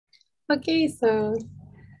Okay, so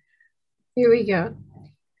here we go.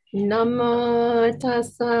 Namo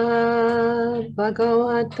tassa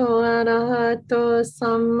bhagavato arahato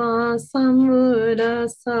samma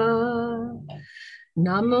sambuddhassa.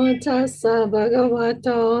 Namo tassa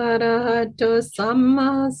bhagavato arahato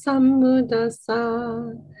samma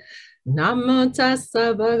sambuddhassa. Namo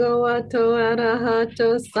tassa bhagavato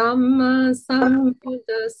arahato samma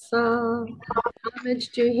sambuddhassa.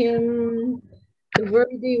 Homage to him, the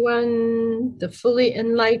worthy one, the fully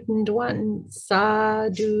enlightened one.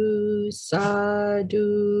 Sadhu,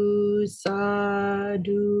 sadhu, sadhu.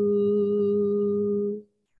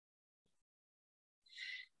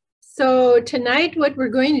 So tonight what we're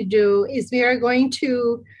going to do is we are going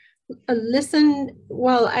to listen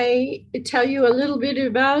while I tell you a little bit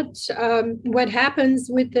about what happens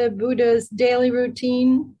with the Buddha's daily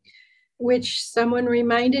routine, which someone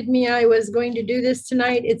reminded me I was going to do this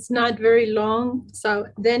tonight. It's not very long. So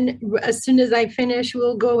then as soon as I finish,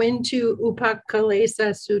 we'll go into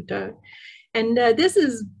Upakkilesa Sutta. And this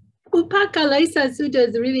is, Upakkilesa Sutta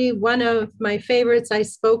is really one of my favorites. I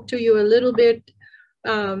spoke to you a little bit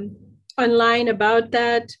online about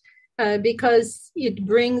that because it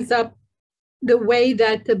brings up the way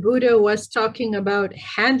that the Buddha was talking about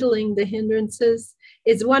handling the hindrances.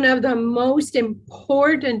 Is one of the most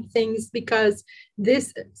important things because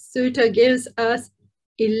this sutta gives us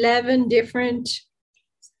 11 different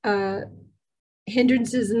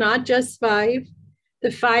hindrances, not just 5. The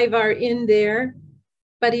 5 are in there,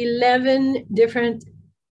 but 11 different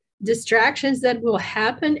distractions that will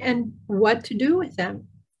happen and what to do with them.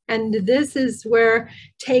 And this is where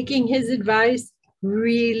taking his advice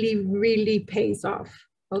really, really pays off.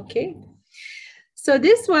 Okay. So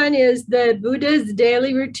this one is the Buddha's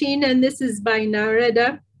daily routine, and this is by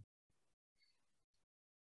Narada.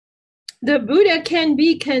 The Buddha can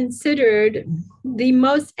be considered the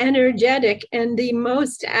most energetic and the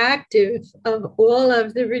most active of all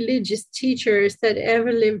of the religious teachers that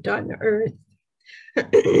ever lived on earth.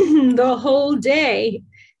 The whole day,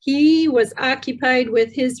 he was occupied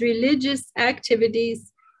with his religious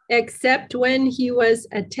activities, except when he was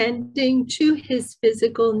attending to his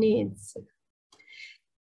physical needs.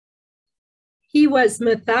 He was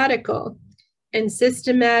methodical and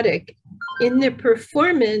systematic in the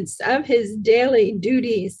performance of his daily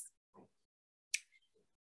duties.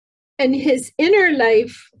 And his inner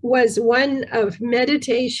life was one of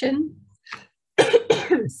meditation,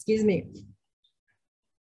 excuse me,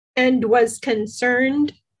 and was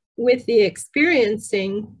concerned with the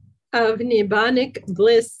experiencing of nibbanic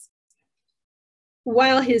bliss,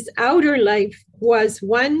 while his outer life was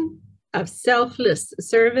one of selfless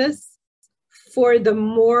service for the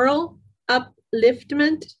moral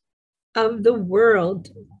upliftment of the world.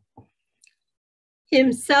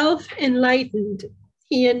 Himself enlightened,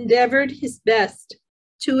 he endeavored his best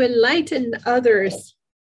to enlighten others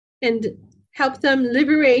and help them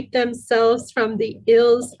liberate themselves from the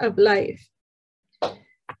ills of life.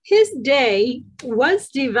 His day was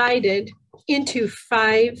divided into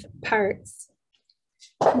 5 parts,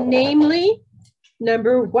 namely,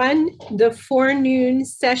 number 1, the forenoon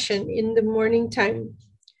session in the morning time.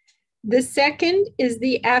 The second is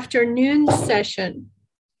the afternoon session.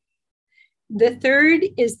 The third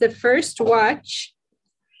is the first watch.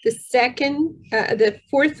 The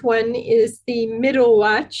fourth one is the middle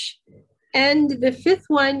watch. And the 5th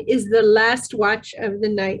one is the last watch of the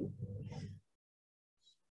night.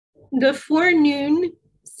 The forenoon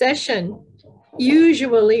session,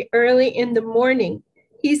 usually early in the morning,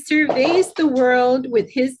 he surveys the world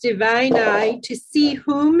with his divine eye to see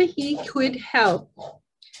whom he could help.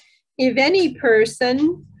 If any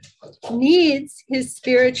person needs his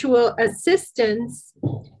spiritual assistance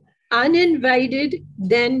uninvited,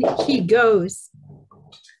 then he goes.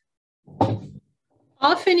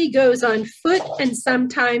 Often he goes on foot and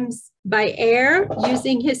sometimes by air,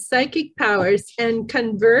 using his psychic powers, and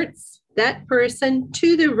converts that person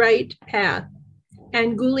to the right path.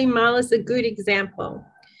 Angulimala is a good example.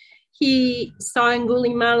 He saw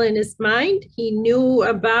Angulimala in his mind. He knew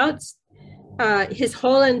about his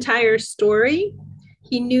whole entire story.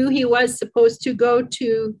 He knew he was supposed to go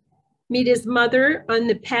to meet his mother on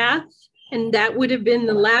the path, and that would have been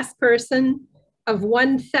the last person of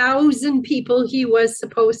 1,000 people he was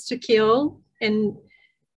supposed to kill. And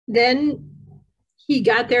then he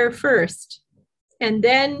got there first. And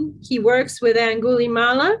then he works with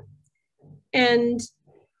Angulimala, and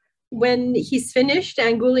when he's finished,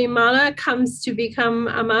 Angulimala comes to become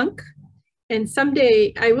a monk. And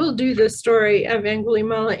someday I will do the story of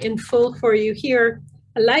Angulimala in full for you here.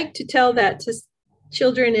 I like to tell that to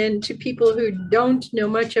children and to people who don't know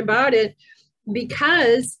much about it,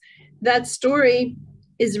 because that story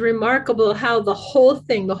is remarkable, how the whole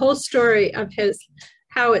thing, the whole story of his,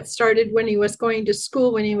 how it started when he was going to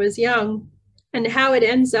school when he was young, and how it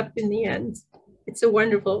ends up in the end. It's a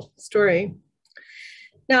wonderful story.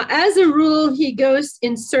 Now, as a rule, he goes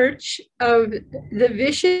in search of the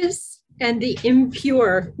vicious and the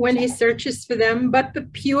impure when he searches for them, but the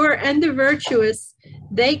pure and the virtuous,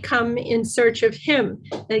 they come in search of him.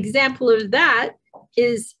 An example of that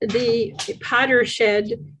is the potter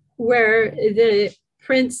shed, where the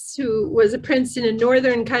prince, who was a prince in a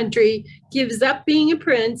northern country, gives up being a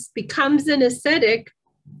prince, becomes an ascetic,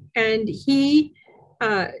 and he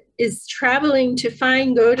is traveling to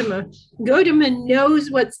find Gautama. Gautama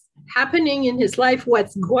knows what's happening in his life,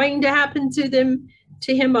 what's going to happen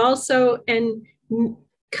to him also, and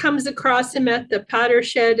comes across him at the potter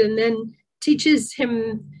shed and then teaches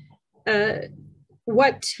him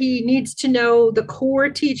what he needs to know, the core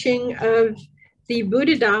teaching of the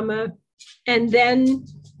Buddha Dhamma, and then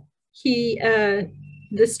the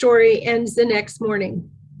story ends the next morning.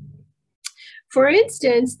 For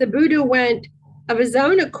instance, the Buddha went of his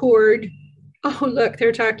own accord, oh look,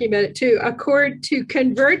 they're talking about it too, accord to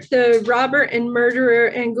convert the robber and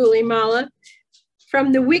murderer Angulimala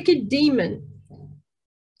from the wicked demon,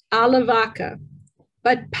 Alavaka.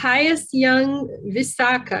 But pious young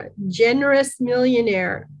Visakha, generous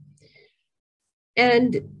millionaire,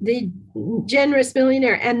 and the generous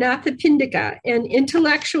millionaire Anathapindika and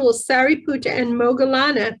intellectual Sariputta and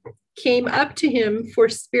Moggallana came up to him for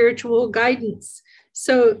spiritual guidance.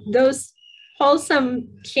 So those wholesome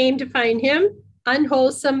came to find him,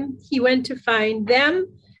 unwholesome, he went to find them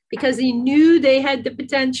because he knew they had the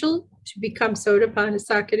potential to become Sotapanna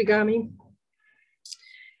Sakadagami.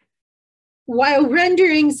 While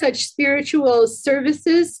rendering such spiritual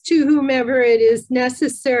services to whomever it is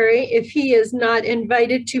necessary, if he is not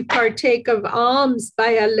invited to partake of alms by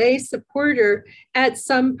a lay supporter at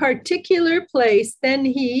some particular place, then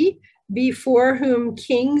he, before whom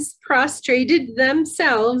kings prostrated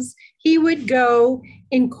themselves, he would go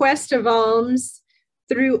in quest of alms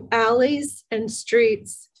through alleys and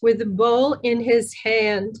streets with a bowl in his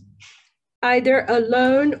hand, either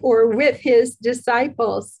alone or with his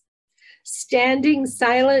disciples, standing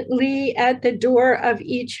silently at the door of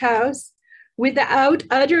each house without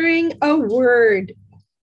uttering a word,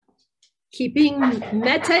 keeping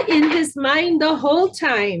metta in his mind the whole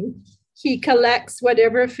time. He collects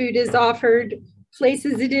whatever food is offered,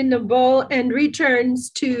 places it in a bowl, and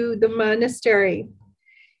returns to the monastery.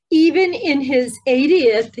 Even in his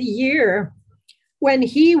 80th year, when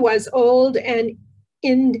he was old and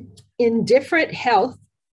in indifferent health,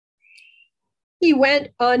 he went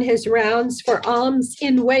on his rounds for alms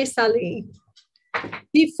in Waisali.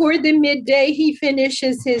 Before the midday, he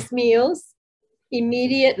finishes his meals.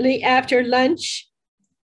 Immediately after lunch,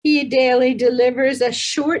 he daily delivers a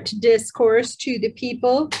short discourse to the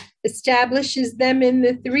people, establishes them in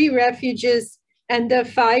the 3 refuges and the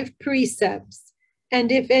 5 precepts.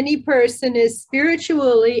 And if any person is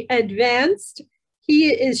spiritually advanced, he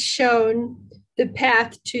is shown the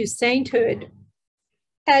path to sainthood.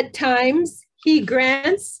 At times, he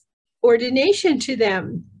grants ordination to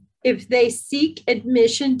them if they seek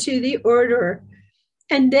admission to the order,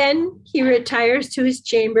 and then he retires to his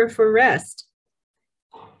chamber for rest.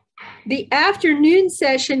 The afternoon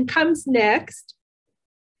session comes next.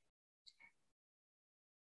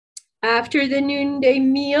 After the noonday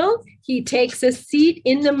meal, he takes a seat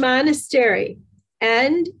in the monastery,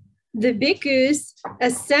 and the bhikkhus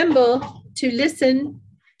assemble to listen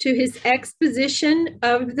to his exposition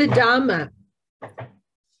of the Dhamma.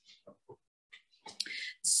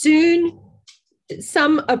 Soon,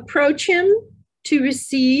 some approach him to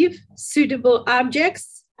receive suitable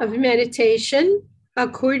objects of meditation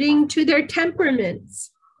according to their temperaments.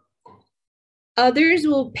 Others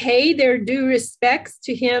will pay their due respects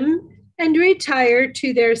to him and retire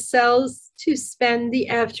to their cells to spend the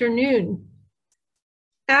afternoon.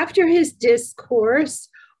 After his discourse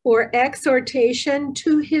or exhortation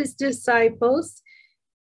to his disciples,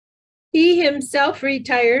 he himself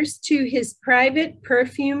retires to his private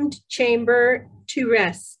perfumed chamber to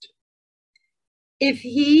rest. If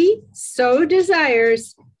he so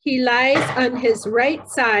desires, he lies on his right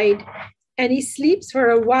side and he sleeps for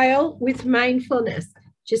a while with mindfulness.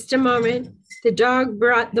 Just a moment. The dog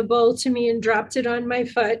brought the bowl to me and dropped it on my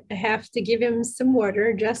foot. I have to give him some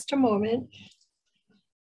water. Just a moment.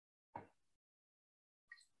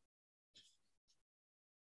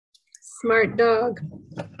 Smart dog.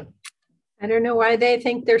 I don't know why they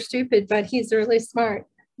think they're stupid, but he's really smart.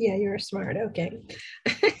 Yeah, you're smart. Okay.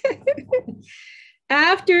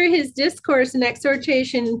 After his discourse and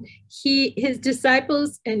exhortation, his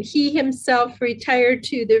disciples and he himself retired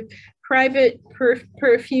to the private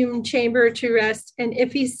perfume chamber to rest. And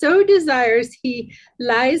if he so desires, he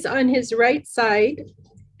lies on his right side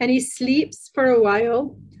and he sleeps for a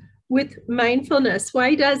while with mindfulness.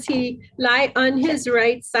 Why does he lie on his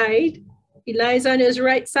right side? He lies on his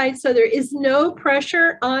right side so there is no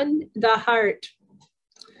pressure on the heart.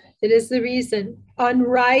 It is the reason. On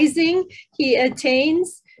rising, he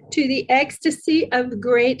attains to the ecstasy of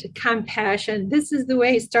great compassion. This is the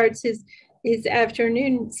way he starts his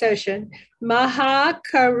afternoon session. Maha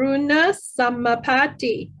Karuna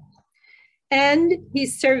Samapati. And he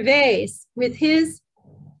surveys with his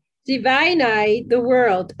divine eye the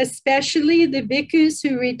world, especially the bhikkhus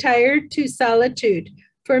who retired to solitude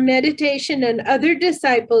for meditation and other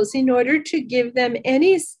disciples in order to give them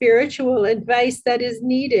any spiritual advice that is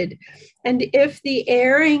needed. And if the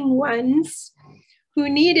erring ones who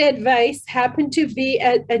need advice happen to be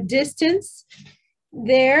at a distance,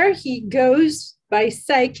 there he goes by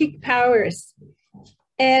psychic powers,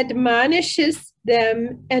 admonishes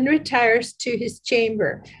them, and retires to his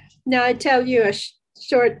chamber. Now I tell you a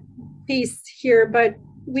short piece here, but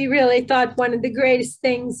we really thought one of the greatest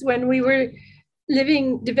things when we were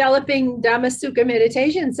developing Dhamma Sukha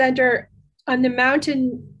Meditation Center on the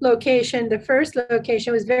mountain location. The first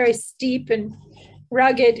location was very steep and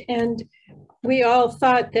rugged, and we all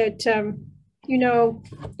thought that,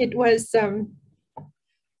 it was,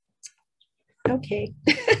 okay.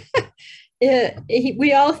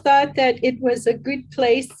 We all thought that it was a good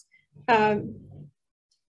place. I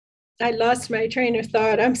lost my train of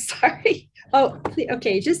thought. I'm sorry. Oh,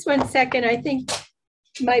 okay, just 1 second. I think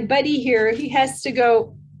my buddy here, he has to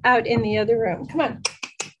go out in the other room. Come on.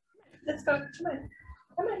 Let's go. Come on.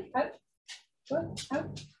 Come on. Out. Go.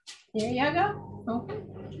 Out. There you go. Okay.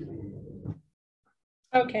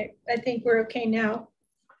 Okay. I think we're okay now.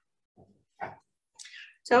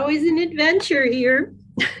 It's always an adventure here.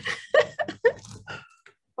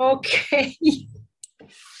 Okay.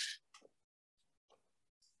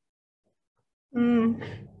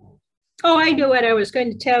 Oh, I know what I was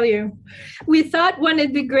going to tell you. We thought one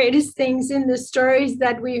of the greatest things in the stories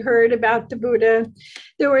that we heard about the Buddha,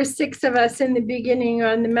 there were 6 of us in the beginning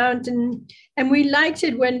on the mountain, and we liked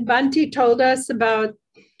it when Bhante told us about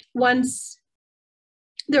once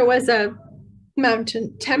there was a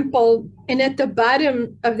mountain temple, and at the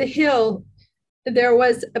bottom of the hill, there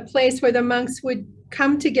was a place where the monks would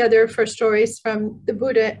come together for stories from the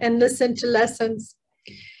Buddha and listen to lessons.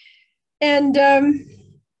 And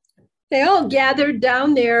they all gathered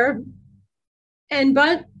down there, and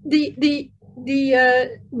but the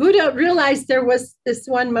Buddha realized there was this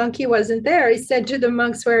one monk, he wasn't there. He said to the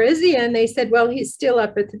monks, "Where is he?" And they said, "Well, he's still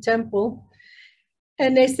up at the temple."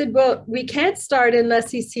 And they said, "Well, we can't start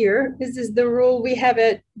unless he's here. This is the rule we have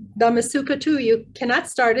at Dhamma Sukha too. You cannot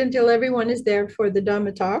start until everyone is there for the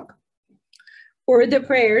Dhamma talk or the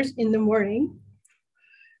prayers in the morning.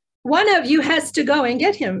 One of you has to go and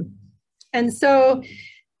get him." And so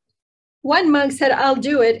one monk said, "I'll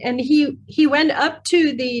do it." And he went up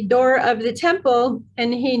to the door of the temple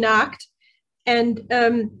and he knocked. And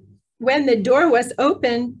when the door was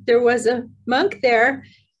open, there was a monk there,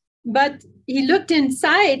 but he looked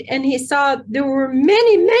inside and he saw there were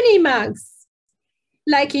many, many monks,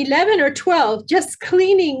 like 11 or 12, just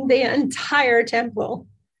cleaning the entire temple.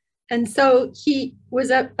 And so he was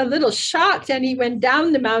a little shocked, and he went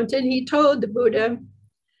down the mountain. He told the Buddha,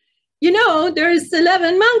 "You know, there's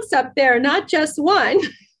 11 monks up there, not just one."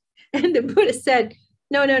 And the Buddha said,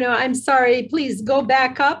 no, I'm sorry, please go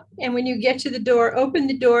back up. And when you get to the door, open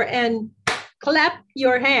the door and clap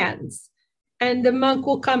your hands. And the monk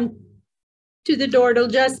will come to the door. It'll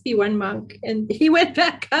just be one monk. And he went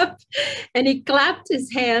back up and he clapped his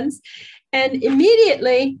hands. And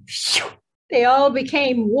immediately, they all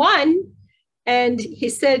became one. And he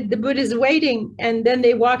said, "The Buddha's waiting." And then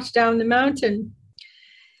they walked down the mountain.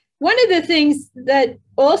 One of the things that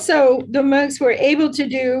also the monks were able to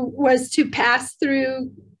do was to pass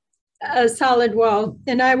through a solid wall.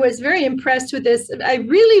 And I was very impressed with this. I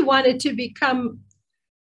really wanted to become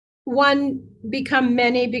one, become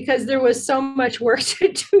many, because there was so much work to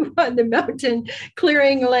do on the mountain,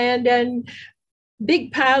 clearing land and big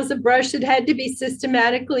piles of brush that had to be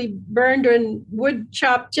systematically burned and wood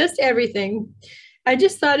chopped, just everything. I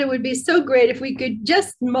just thought it would be so great if we could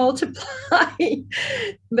just multiply.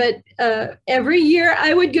 But every year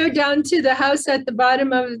I would go down to the house at the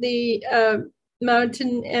bottom of the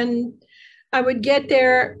mountain, and I would get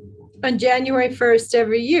there on January 1st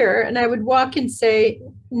every year, and I would walk and say,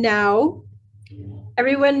 "Now,"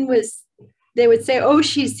 they would say, "Oh,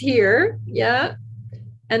 she's here." Yeah.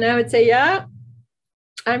 And I would say, yeah,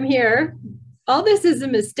 I'm here. All this is a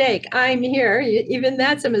mistake. I'm here. Even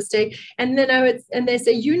that's a mistake. And then and they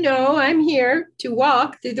say, I'm here to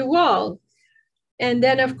walk through the wall. And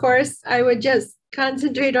then, of course, I would just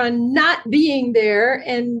concentrate on not being there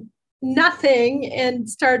and nothing and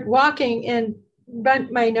start walking and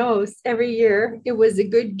bunt my nose every year. It was a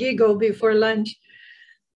good giggle before lunch.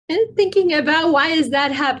 And thinking about why is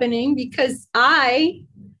that happening? Because I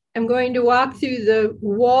am going to walk through the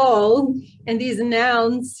wall, and these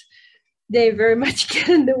nouns, they very much get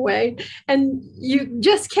in the way. And you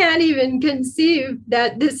just can't even conceive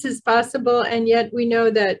that this is possible. And yet we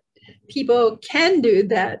know that people can do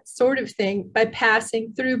that sort of thing by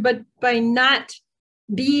passing through, but by not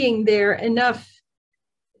being there enough.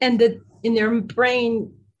 And in their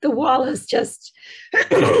brain, the wall is just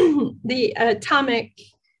the atomic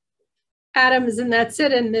atoms, and that's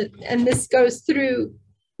it. And this goes through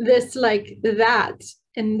this like that,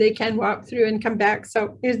 and they can walk through and come back.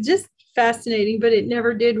 So it's just fascinating, but it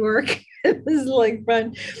never did work. It was like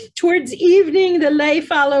fun. Towards evening, the lay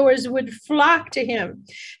followers would flock to him.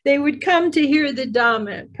 They would come to hear the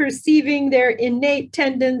Dhamma, perceiving their innate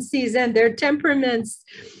tendencies and their temperaments.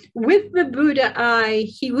 With the Buddha eye,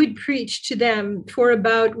 he would preach to them for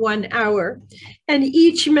about 1 hour. And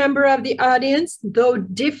each member of the audience, though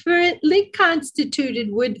differently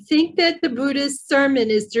constituted, would think that the Buddha's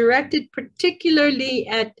sermon is directed particularly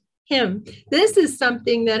at him. This is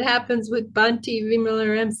something that happens with Bhante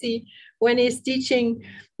Vimalaremsi when he's teaching.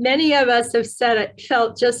 Many of us have said it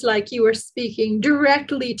felt just like you were speaking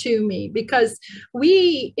directly to me, because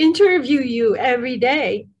we interview you every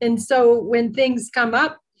day. And so when things come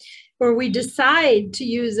up, or we decide to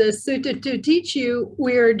use a sutta to teach you,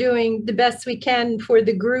 we're doing the best we can for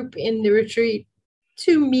the group in the retreat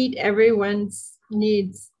to meet everyone's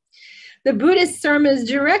needs. The Buddhist sermon is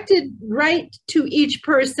directed right to each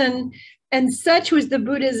person, and such was the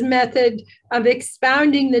Buddha's method of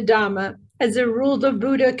expounding the Dhamma. As a rule, the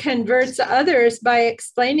Buddha converts others by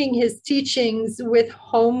explaining his teachings with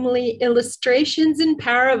homely illustrations and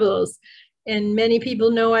parables. And many people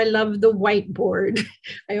know I love the whiteboard.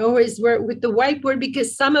 I always work with the whiteboard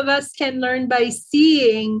because some of us can learn by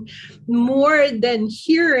seeing more than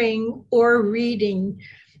hearing or reading.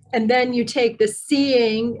 And then you take the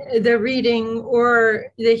seeing, the reading,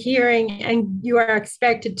 or the hearing, and you are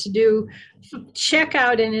expected to check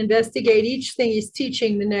out and investigate each thing he's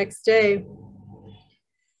teaching the next day.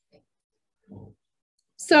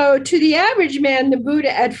 So to the average man, the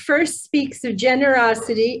Buddha at first speaks of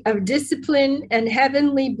generosity, of discipline, and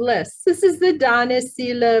heavenly bliss. This is the Dana,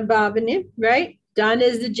 Sila, Bhavana, right? Dana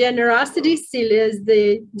is the generosity, Sila is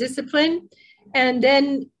the discipline. And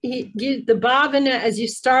then he gives the Bhavana as you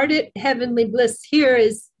start it. Heavenly bliss here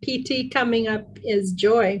is piti, coming up is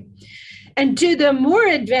joy. And to the more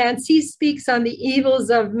advanced, he speaks on the evils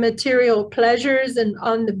of material pleasures and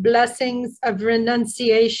on the blessings of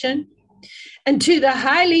renunciation. And to the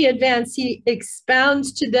highly advanced, he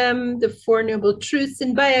expounds to them the Four Noble Truths.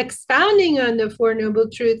 And by expounding on the Four Noble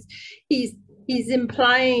Truths, it's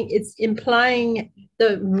implying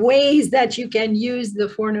the ways that you can use the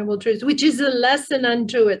Four Noble Truths, which is a lesson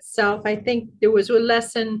unto itself. I think there was a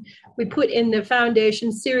lesson we put in the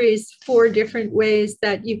foundation series, 4 different ways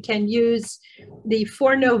that you can use the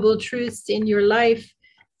Four Noble Truths in your life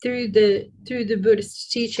through the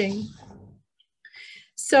Buddhist teaching.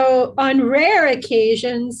 So on rare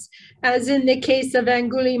occasions, as in the case of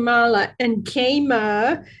Angulimala and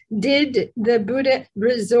Khema, did the Buddha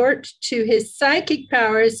resort to his psychic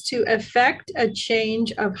powers to effect a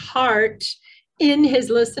change of heart in his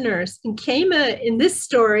listeners. And Khema, in this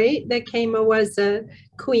story, that Khema was a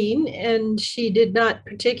queen, and she did not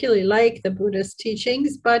particularly like the Buddhist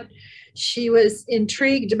teachings, but she was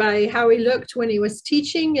intrigued by how he looked when he was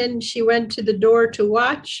teaching, and she went to the door to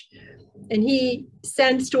watch. And he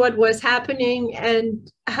sensed what was happening and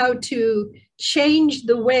how to change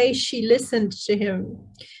the way she listened to him.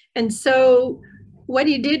 And so what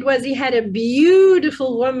he did was he had a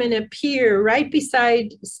beautiful woman appear right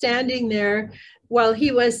beside, standing there while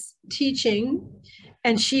he was teaching.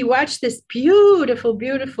 And she watched this beautiful,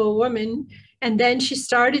 beautiful woman. And then she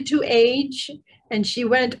started to age. And she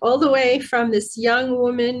went all the way from this young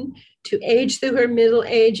woman to age through her middle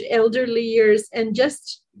age, elderly years, and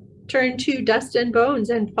just turn to dust and bones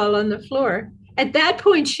and fall on the floor. At that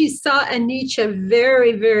point, she saw anicca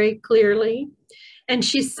very, very clearly. And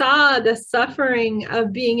she saw the suffering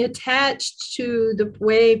of being attached to the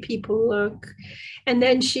way people look. And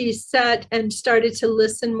then she sat and started to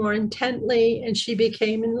listen more intently, and she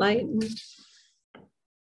became enlightened.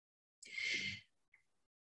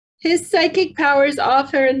 His psychic powers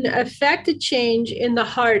often affect a change in the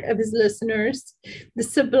heart of his listeners. The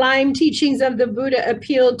sublime teachings of the Buddha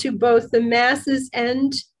appeal to both the masses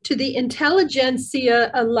and to the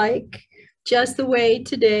intelligentsia alike, just the way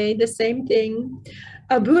today, the same thing.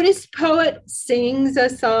 A Buddhist poet sings a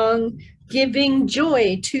song giving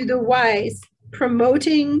joy to the wise,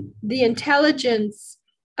 promoting the intelligence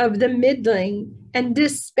of the middling and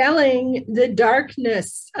dispelling the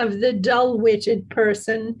darkness of the dull-witted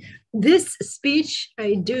person. This speech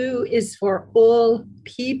I do is for all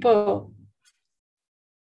people.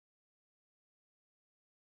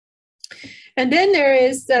 And then there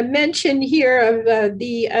is a mention here of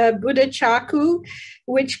the Buddha Chaku,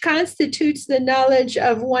 which constitutes the knowledge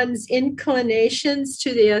of one's inclinations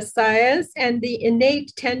to the asayas and the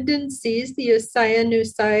innate tendencies, the asaya,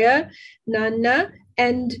 nusaya, nana,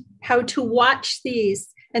 and how to watch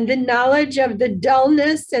these, and the knowledge of the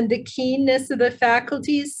dullness and the keenness of the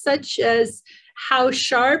faculties, such as how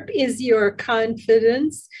sharp is your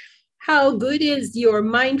confidence, how good is your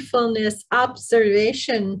mindfulness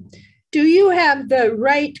observation. Do you have the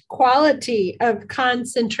right quality of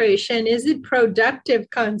concentration? Is it productive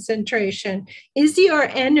concentration? Is your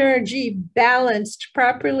energy balanced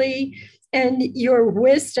properly? And your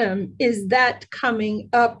wisdom, is that coming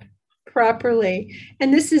up properly?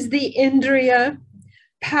 And this is the Indriya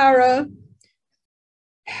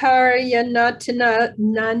Parayanatana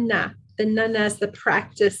Nana. The nana is the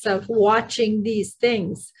practice of watching these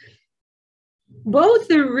things. Both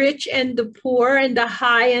the rich and the poor and the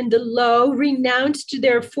high and the low renounced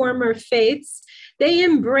their former faiths. They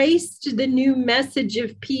embraced the new message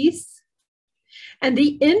of peace. And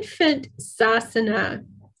the infant Sasana,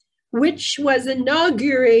 which was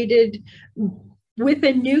inaugurated with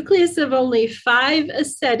a nucleus of only 5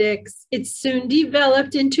 ascetics, it soon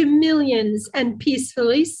developed into millions and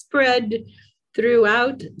peacefully spread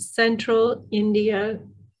throughout central India.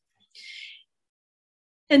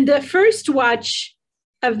 And the first watch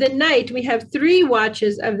of the night, we have 3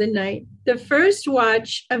 watches of the night. The first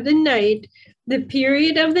watch of the night, the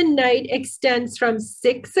period of the night extends from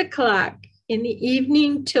 6 o'clock in the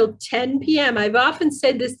evening till 10 p.m. I've often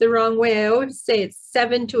said this the wrong way. I always say it's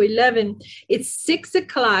 7 to 11. It's 6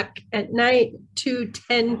 o'clock at night to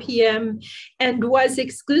 10 p.m. and was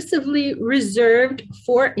exclusively reserved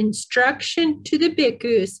for instruction to the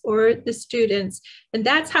bhikkhus or the students. And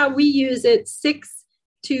that's how we use it. 6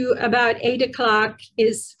 to about 8 o'clock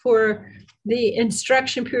is for the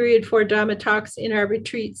instruction period for Dhamma talks in our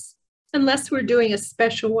retreats. Unless we're doing a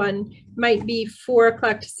special one, it might be 4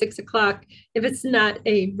 o'clock to 6 o'clock if it's not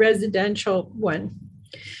a residential one.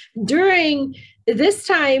 During this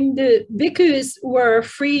time, the bhikkhus were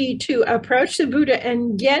free to approach the Buddha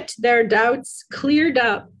and get their doubts cleared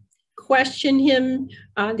up, question him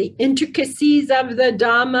on the intricacies of the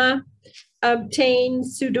Dhamma, obtain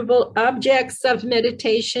suitable objects of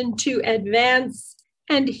meditation to advance,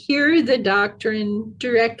 and hear the doctrine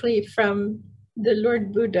directly from the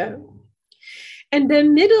Lord Buddha. And the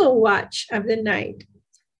middle watch of the night,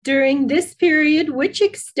 during this period, which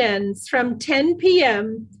extends from 10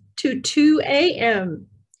 p.m. to 2 a.m.,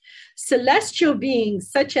 celestial beings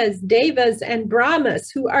such as Devas and Brahmas,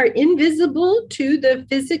 who are invisible to the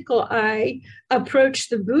physical eye, approach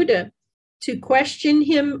the Buddha to question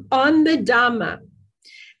him on the Dhamma.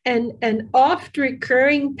 And an oft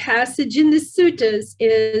recurring passage in the suttas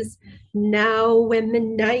is, now when the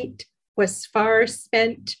night was far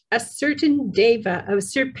spent, a certain Deva of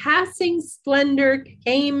surpassing splendor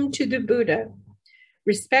came to the Buddha,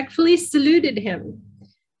 respectfully saluted him,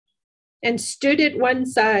 and stood at one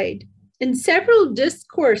side. And several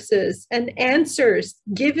discourses and answers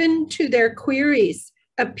given to their queries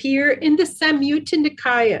appear in the Samyutta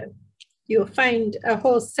Nikaya. You'll find a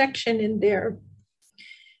whole section in there.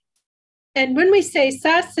 And when we say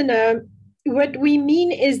Sasana, what we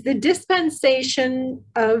mean is the dispensation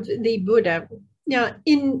of the Buddha. Now,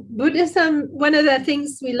 in Buddhism, one of the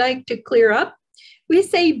things we like to clear up, we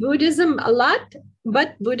say Buddhism a lot,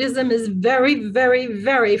 but Buddhism is very, very,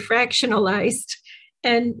 very fractionalized.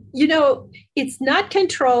 And, you know, it's not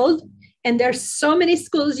controlled. And there's so many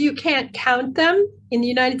schools, you can't count them. In the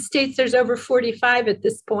United States, there's over 45 at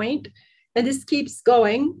this point. And this keeps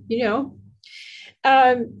going, you know.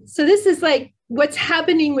 So this is like what's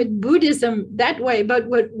happening with Buddhism that way. But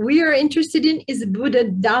what we are interested in is Buddha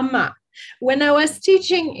Dhamma. When I was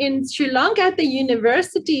teaching in Sri Lanka at the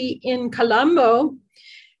university in Colombo,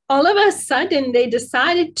 all of a sudden they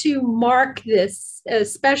decided to mark this a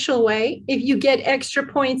special way. If you get extra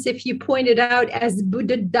points, if you point it out as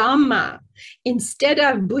Buddha Dhamma, instead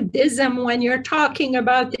of Buddhism, when you're talking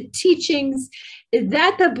about the teachings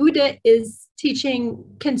that the Buddha is teaching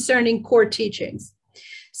concerning core teachings.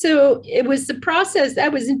 So it was the process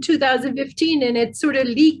that was in 2015, and it sort of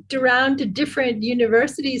leaked around to different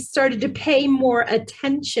universities, started to pay more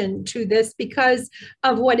attention to this because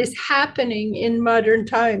of what is happening in modern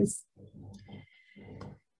times.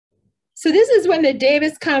 So this is when the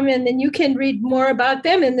Devas come in, and you can read more about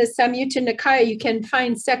them in the Samyutta Nikaya. You can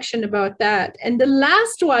find section about that. And the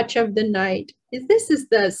last watch of the night, this is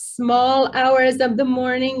the small hours of the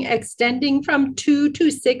morning extending from 2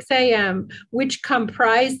 to 6 a.m., which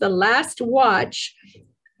comprise the last watch,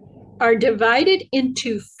 are divided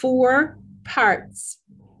into 4 parts.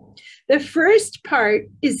 The first part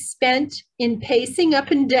is spent in pacing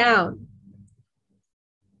up and down,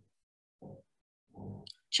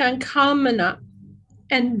 Chankamana,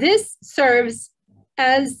 and this serves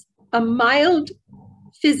as a mild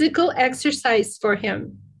physical exercise for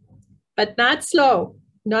him, but not slow,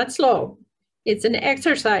 not slow. It's an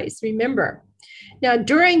exercise, remember. Now,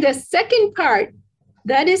 during the second part,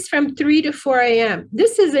 that is from 3 to 4 a.m.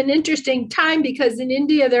 This is an interesting time because in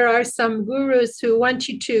India, there are some gurus who want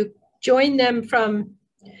you to join them from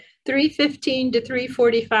 3:15 to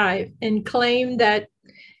 3:45 and claim that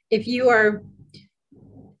if you are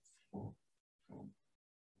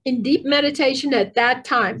in deep meditation at that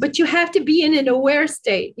time, but you have to be in an aware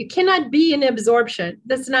state. You cannot be in absorption.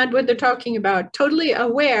 That's not what they're talking about. Totally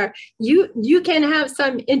aware. You can have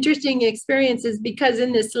some interesting experiences because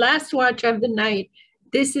in this last watch of the night,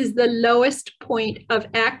 this is the lowest point of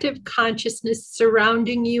active consciousness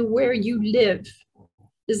surrounding you where you live.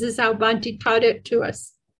 This is how Bhante taught it to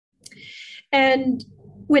us. And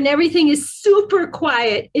when everything is super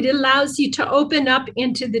quiet, it allows you to open up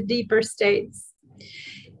into the deeper states.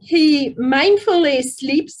 He mindfully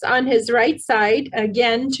sleeps on his right side,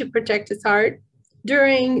 again, to protect his heart.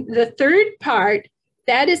 During the third part,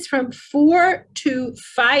 that is from 4 to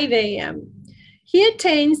 5 a.m., he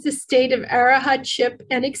attains the state of arahatship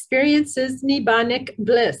and experiences nibbanic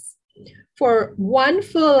bliss. For 1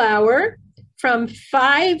 full hour, from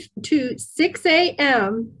 5 to 6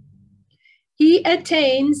 a.m., he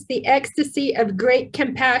attains the ecstasy of great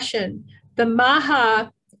compassion, the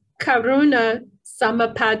Maha Karuna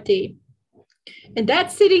Samapati. And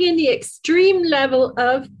that's sitting in the extreme level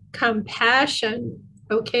of compassion,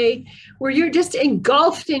 okay? Where you're just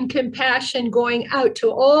engulfed in compassion going out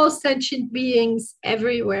to all sentient beings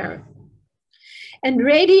everywhere. And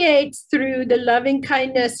radiates through the loving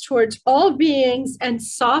kindness towards all beings and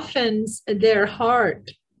softens their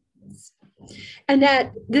heart. And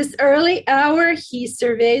at this early hour, he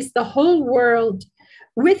surveys the whole world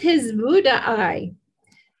with his Buddha eye,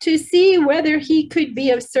 to see whether he could be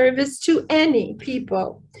of service to any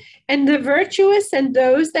people. And the virtuous and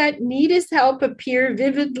those that need his help appear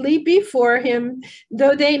vividly before him,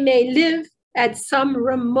 though they may live at some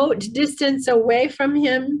remote distance away from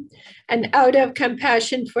him. And out of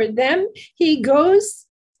compassion for them, he goes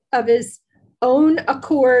of his own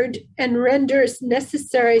accord and renders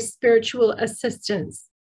necessary spiritual assistance.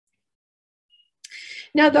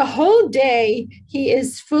 Now, the whole day, he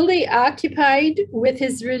is fully occupied with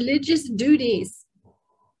his religious duties.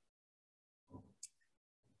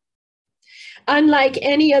 Unlike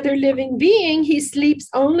any other living being, he sleeps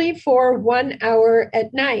only for 1 hour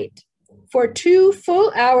at night. For 2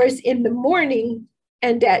 full hours in the morning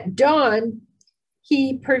and at dawn,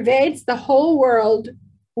 he pervades the whole world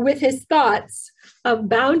with his thoughts of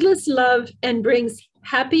boundless love and brings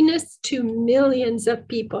happiness to millions of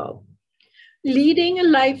people. Leading a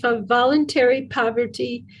life of voluntary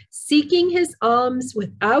poverty, seeking his alms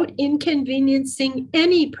without inconveniencing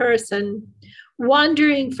any person,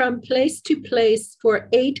 wandering from place to place for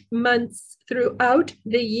 8 months throughout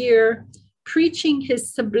the year, preaching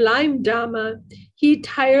his sublime Dhamma, he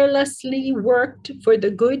tirelessly worked for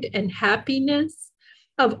the good and happiness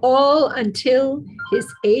of all until his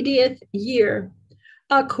 80th year.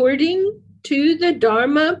 According to the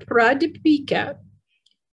Dharma Pradipika,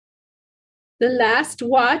 the last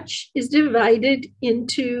watch is divided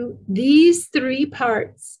into these 3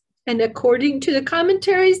 parts. And according to the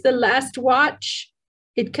commentaries, the last watch,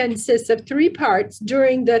 it consists of 3 parts.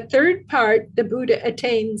 During the 3rd part, the Buddha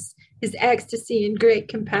attains his ecstasy and great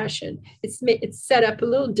compassion. It's set up a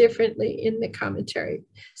little differently in the commentary.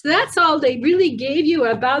 So that's all they really gave you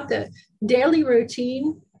about the daily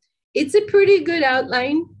routine. It's a pretty good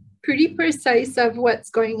outline, pretty precise of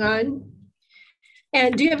what's going on.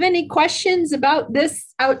 And do you have any questions about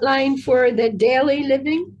this outline for the daily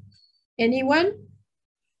living? Anyone?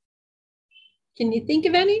 Can you think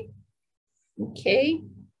of any? Okay.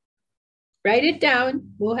 Write it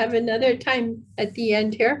down. We'll have another time at the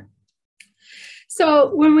end here.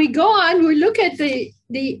 So when we go on, we look at the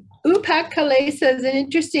Upakkilesa is an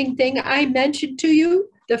interesting thing. I mentioned to you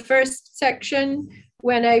the first section.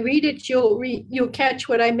 When I read it, you'll catch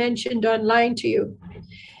what I mentioned online to you.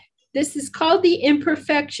 This is called the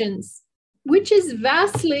Imperfections, which is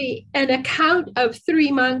vastly an account of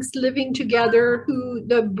three monks living together who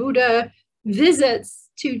the Buddha visits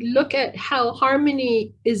to look at how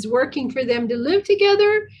harmony is working for them to live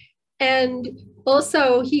together. And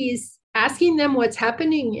also he's asking them what's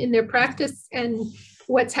happening in their practice. And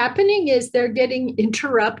what's happening is they're getting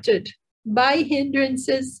interrupted by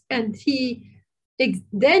hindrances. And he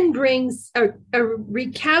then brings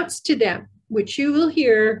recounts to them, which you will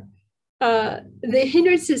hear, the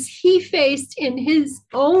hindrances he faced in his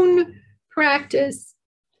own practice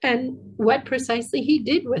and what precisely he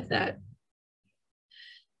did with that.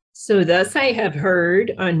 So thus I have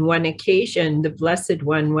heard on one occasion the Blessed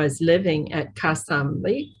One was living at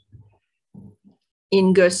Kasambi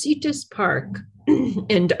in Gosita's Park.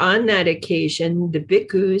 And on that occasion, the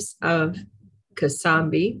bhikkhus of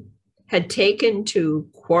Kasambi had taken to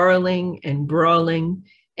quarreling and brawling,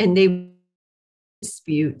 and they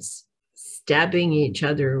disputes, stabbing each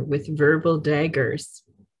other with verbal daggers.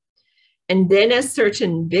 And then a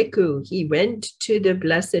certain bhikkhu, he went to the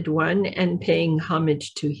Blessed One, and paying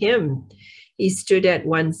homage to him, he stood at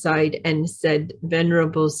one side and said,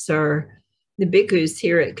 "Venerable Sir, the bhikkhus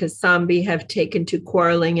here at Kasambi have taken to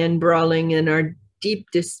quarreling and brawling and are deep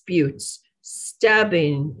disputes,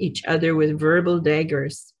 stabbing each other with verbal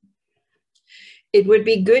daggers. It would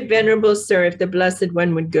be good, Venerable Sir, if the Blessed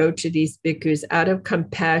One would go to these bhikkhus out of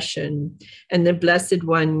compassion." And the Blessed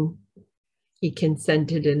One, he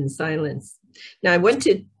consented in silence. Now, I want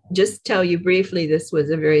to just tell you briefly, this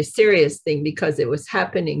was a very serious thing because it was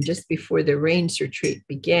happening just before the rains retreat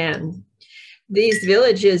began. These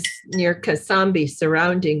villages near Kasambi,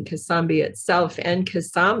 surrounding Kasambi itself and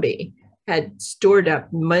Kasambi, had stored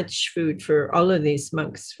up much food for all of these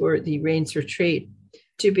monks for the rains retreat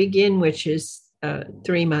to begin, which is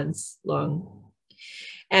 3 months long.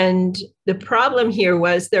 And the problem here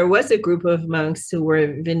was there was a group of monks who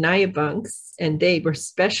were Vinaya monks, and they were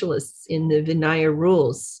specialists in the Vinaya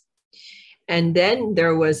rules. And then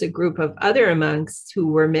there was a group of other monks who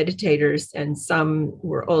were meditators, and some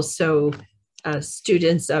were also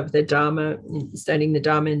students of the Dhamma, studying the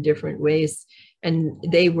Dhamma in different ways. And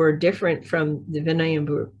they were different from the Vinaya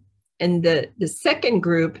group. And the second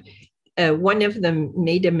group, one of them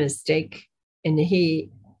made a mistake, and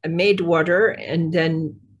he made water, and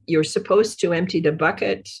then you're supposed to empty the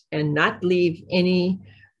bucket and not leave any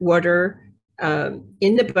water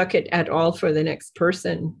in the bucket at all for the next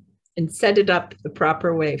person, and set it up the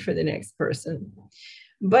proper way for the next person.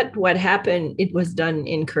 But what happened, it was done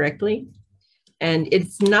incorrectly. And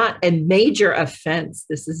it's not a major offense.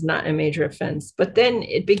 This is not a major offense. But then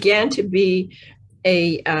it began to be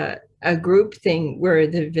a group thing where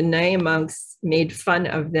the Vinaya monks made fun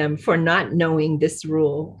of them for not knowing this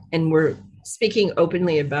rule and were speaking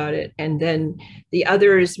openly about it. And then the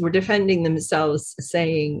others were defending themselves,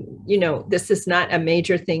 saying, you know, this is not a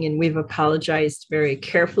major thing, and we've apologized very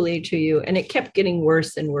carefully to you. And it kept getting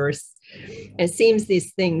worse and worse. It seems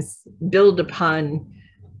these things build upon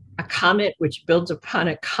a comment, which builds upon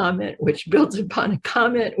a comment, which builds upon a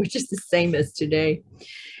comment, which is the same as today.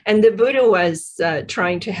 And the Buddha was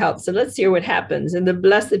trying to help. So let's hear what happens. And the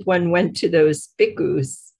Blessed One went to those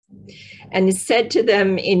bhikkhus and he said to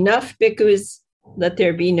them, "Enough, bhikkhus, let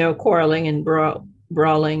there be no quarreling and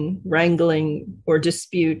brawling, wrangling, or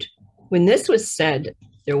dispute." When this was said,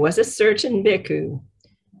 there was a certain bhikkhu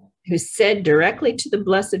who said directly to the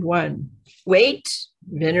Blessed One, "Wait,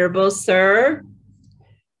 Venerable Sir,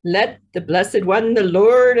 let the Blessed One, the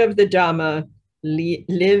Lord of the Dhamma,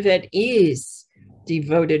 live at ease,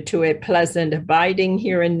 devoted to a pleasant abiding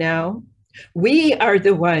here and now. We are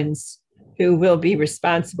the ones who will be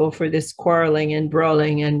responsible for this quarreling and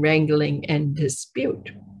brawling and wrangling and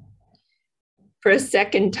dispute." For a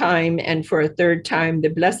second time and for a third time, the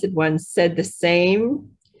Blessed One said the same.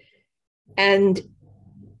 And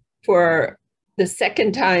for the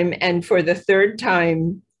second time and for the third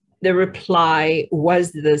time, the reply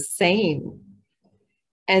was the same.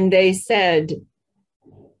 And they said,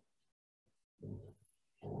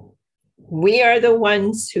 "We are the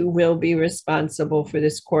ones who will be responsible for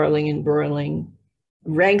this quarreling and brawling,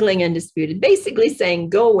 wrangling and disputed." Basically saying,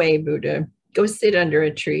 go away, Buddha, go sit under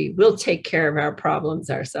a tree. We'll take care of our problems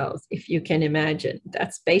ourselves, if you can imagine.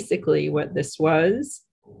 That's basically what this was.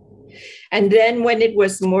 And then when it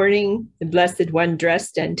was morning, the Blessed One,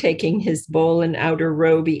 dressed and taking his bowl and outer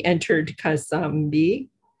robe, he entered Kasambi.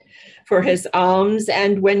 for his alms,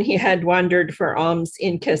 and when he had wandered for alms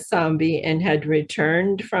in Kesambi and had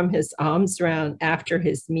returned from his alms round after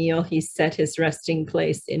his meal, he set his resting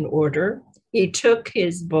place in order. He took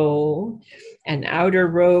his bowl, an outer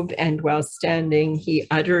robe, and while standing, he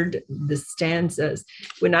uttered the stanzas.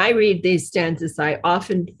 When I read these stanzas, I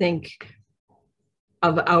often think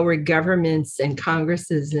of our governments and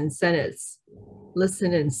Congresses and Senates.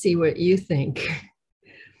 Listen and see what you think.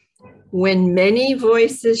 When many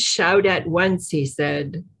voices shout at once, he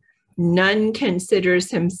said, none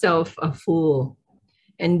considers himself a fool.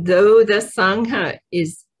 And though the Sangha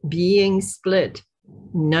is being split,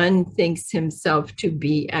 none thinks himself to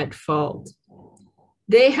be at fault.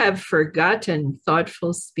 They have forgotten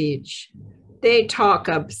thoughtful speech. They talk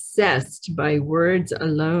obsessed by words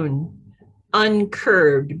alone.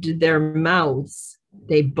 Uncurbed their mouths,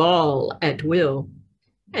 they bawl at will.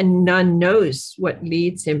 And none knows what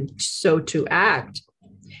leads him so to act.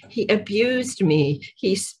 He abused me,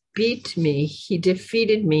 he beat me, he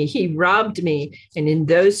defeated me, he robbed me. And in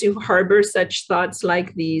those who harbor such thoughts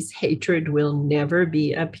like these, hatred will never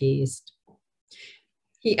be appeased.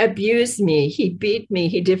 He abused me, he beat me,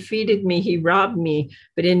 he defeated me, he robbed me.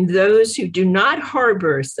 But in those who do not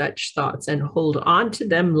harbor such thoughts and hold on to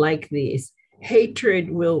them like these, hatred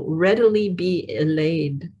will readily be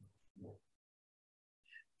allayed.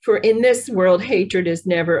 For in this world, hatred is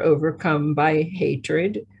never overcome by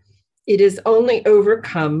hatred. It is only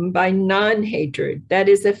overcome by non-hatred. That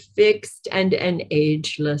is a fixed and an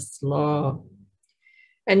ageless law.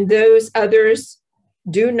 And those others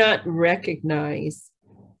do not recognize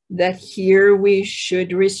that here we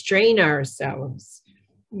should restrain ourselves.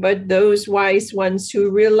 But those wise ones who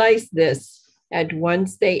realize this, at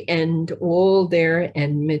once they end all their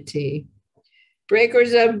enmity.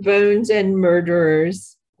 Breakers of bones and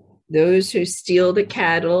murderers, those who steal the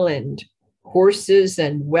cattle and horses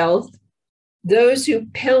and wealth, those who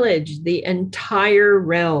pillage the entire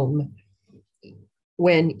realm,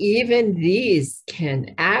 when even these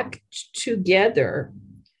can act together,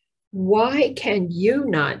 why can you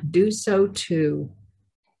not do so too?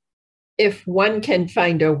 If one can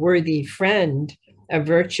find a worthy friend, a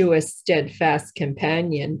virtuous, steadfast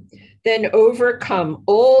companion, then overcome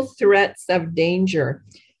all threats of danger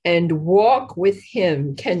and walk with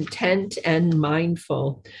him content and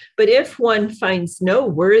mindful. But if one finds no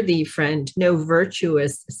worthy friend, no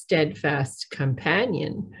virtuous, steadfast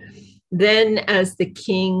companion, then as the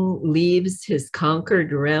king leaves his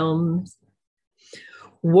conquered realms,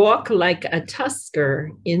 walk like a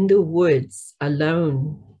tusker in the woods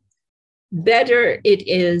alone. Better it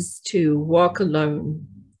is to walk alone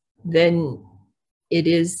than it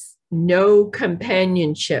is no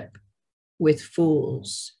companionship with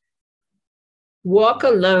fools. Walk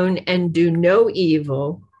alone and do no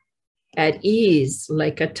evil, at ease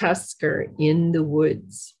like a tusker in the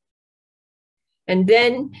woods. And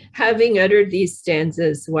then, having uttered these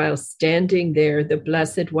stanzas while standing there, the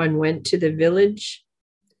Blessed One went to the village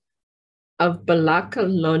of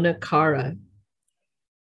Balakalonakara.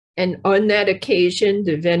 And on that occasion,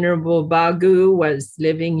 the Venerable Bhagu was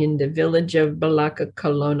living in the village of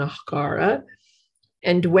Balakalonakara.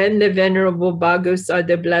 And when the Venerable Bhagu saw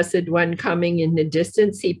the Blessed One coming in the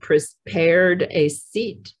distance, he prepared a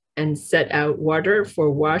seat and set out water for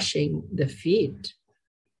washing the feet.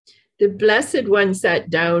 The Blessed One sat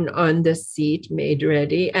down on the seat made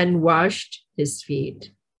ready and washed his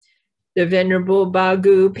feet. The Venerable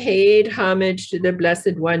Bhagu paid homage to the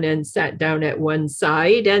Blessed One and sat down at one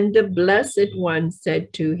side, and the Blessed One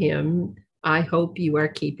said to him, I hope you are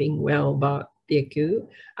keeping well, Bhikkhu.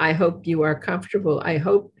 I hope you are comfortable. I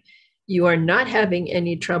hope you are not having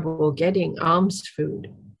any trouble getting alms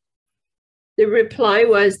food. The reply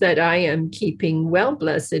was that I am keeping well,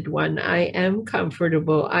 Blessed One. I am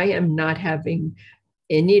comfortable. I am not having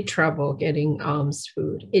any trouble getting alms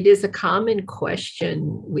food. It is a common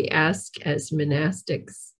question we ask as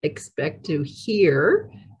monastics. Expect to hear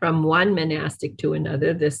from one monastic to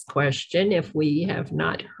another this question if we have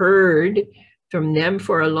not heard from them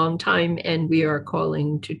for a long time and we are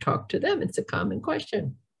calling to talk to them. It's a common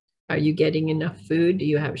question. Are you getting enough food? Do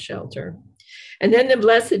you have shelter? And then the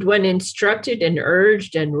Blessed One instructed and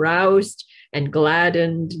urged and roused and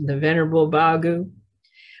gladdened the Venerable Bhagu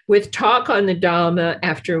with talk on the Dhamma,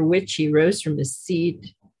 after which he rose from his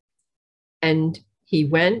seat and he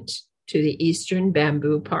went to the Eastern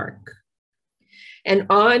Bamboo Park. And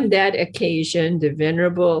on that occasion, the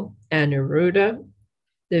Venerable Anuruddha,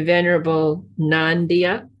 the Venerable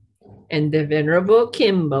Nandiya, and the Venerable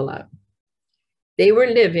Kimbala, they were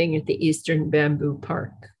living at the Eastern Bamboo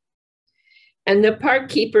Park. And the park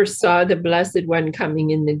keeper saw the Blessed One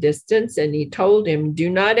coming in the distance, and he told him, "Do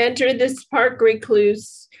not enter this park,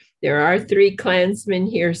 recluse. There are 3 clansmen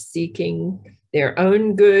here seeking their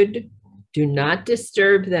own good. Do not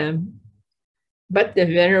disturb them." But the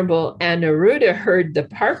Venerable Anuruddha heard the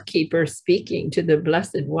park keeper speaking to the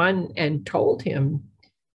Blessed One and told him,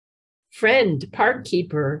 "Friend, park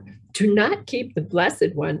keeper, do not keep the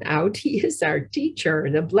Blessed One out. He is our teacher,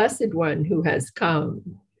 the Blessed One who has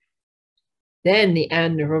come." Then the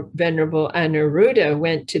Venerable Anuruddha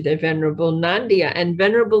went to the Venerable Nandiya and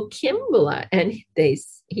Venerable Kimbala, and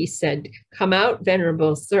he said, "Come out,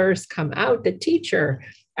 Venerable Sirs, come out, the teacher,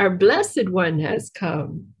 our Blessed One has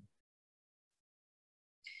come."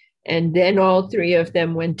 And then all 3 of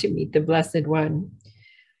them went to meet the Blessed One.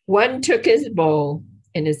 One took his bowl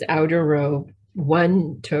and his outer robe.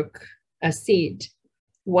 One took a seat.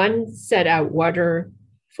 One set out water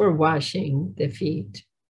for washing the feet.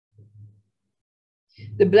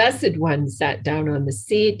 The Blessed One sat down on the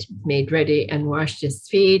seat, made ready, and washed his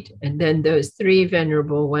feet. And then those 3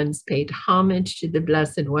 venerable ones paid homage to the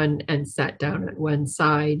Blessed One and sat down at one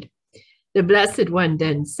side. The Blessed One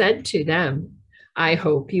then said to them, "I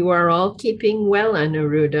hope you are all keeping well,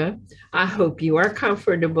 Anuruddha. I hope you are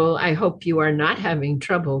comfortable. I hope you are not having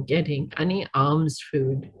trouble getting any alms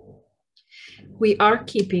food." "We are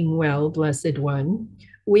keeping well, Blessed One.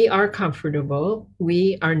 We are comfortable.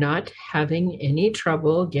 We are not having any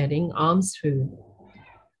trouble getting alms food."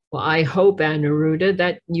 "Well, I hope, Anuruddha,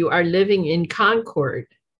 that you are living in concord,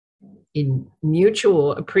 in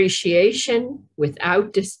mutual appreciation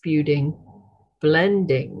without disputing,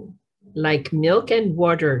 blending, like milk and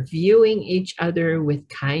water, viewing each other with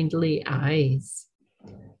kindly eyes."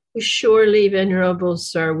 "Surely, Venerable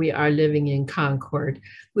Sir, we are living in concord,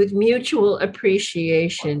 with mutual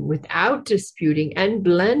appreciation, without disputing, and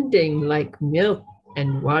blending like milk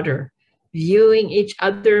and water, viewing each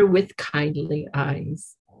other with kindly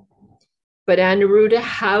eyes." "But Anuruddha,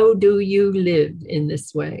 how do you live in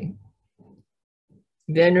this way?"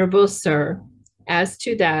 "Venerable Sir, as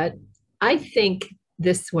to that, I think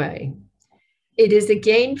this way. It is a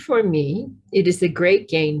gain for me, it is a great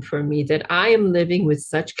gain for me that I am living with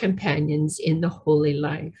such companions in the holy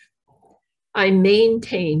life. I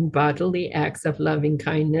maintain bodily acts of loving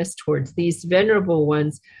kindness towards these venerable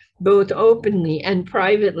ones, both openly and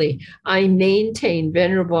privately. I maintain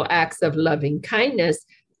venerable acts of loving kindness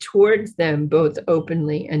towards them, both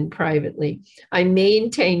openly and privately. I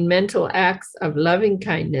maintain mental acts of loving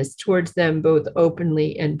kindness towards them, both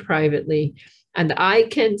openly and privately. And I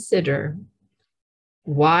consider,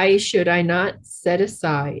 why should I not set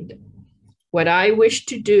aside what I wish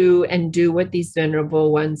to do and do what these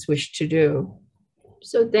venerable ones wish to do?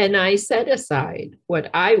 So then I set aside what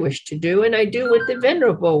I wish to do and I do what the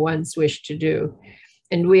venerable ones wish to do.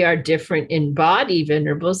 And we are different in body,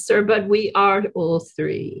 Venerable Sir, but we are all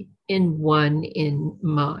 3 in one in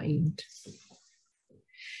mind."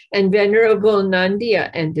 And Venerable Nandiya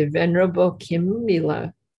and the Venerable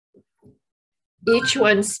Kimbala, each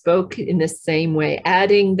one spoke in the same way,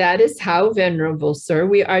 adding, "That is how, Venerable Sir,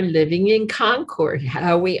 we are living in concord,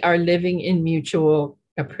 how we are living in mutual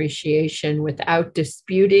appreciation without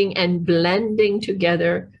disputing and blending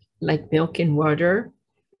together like milk and water,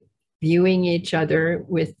 viewing each other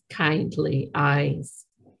with kindly eyes."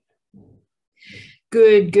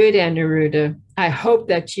 Good, Anuruddha. I hope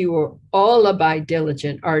that you will all abide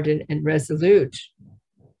diligent, ardent, and resolute.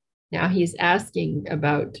 Now he's asking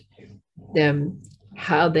about them,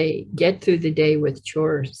 how they get through the day with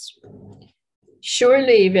chores.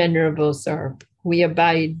 "Surely, Venerable Sir, we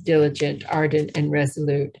abide diligent, ardent, and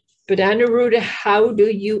resolute. But Anuruddha, how do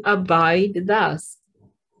you abide thus?"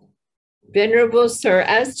 "Venerable Sir,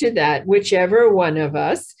 as to that, whichever one of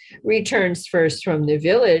us returns first from the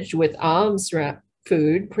village with alms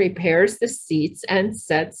food, prepares the seats and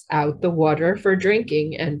sets out the water for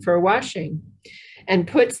drinking and for washing, and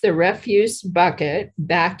puts the refuse bucket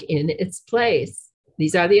back in its place."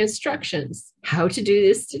 These are the instructions, how to do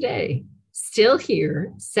this today. Still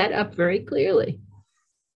here, set up very clearly.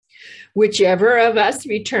 "Whichever of us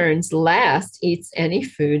returns last eats any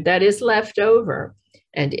food that is left over,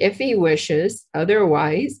 and if he wishes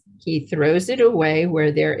otherwise, he throws it away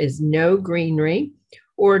where there is no greenery,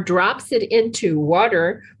 or drops it into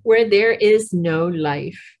water where there is no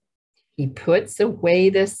life. He puts away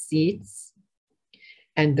the seats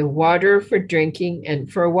and the water for drinking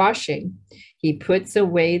and for washing. He puts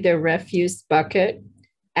away the refuse bucket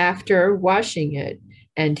after washing it,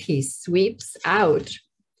 and he sweeps out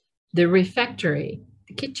the refectory,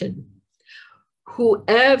 the kitchen.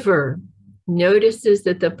 Whoever notices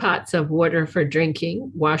that the pots of water for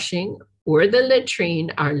drinking, washing, or the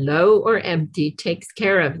latrine are low or empty, takes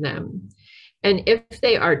care of them. And if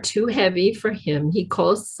they are too heavy for him, he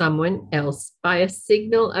calls someone else by a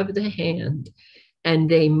signal of the hand, and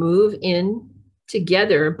they move in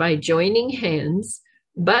together by joining hands.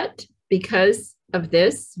 But because of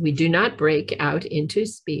this, we do not break out into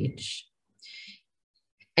speech.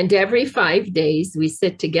 And every 5 days, we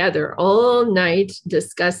sit together all night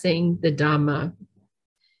discussing the Dhamma.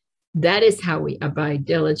 That is how we abide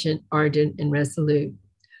diligent, ardent, and resolute.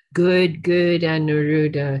 Good, good,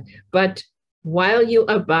 Anuruddha. But while you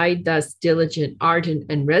abide thus diligent, ardent,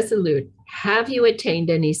 and resolute, have you attained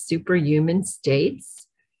any superhuman states?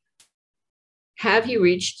 Have you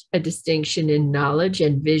reached a distinction in knowledge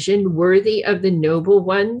and vision worthy of the noble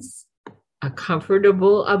ones, a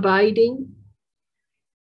comfortable abiding?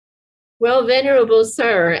 Well, Venerable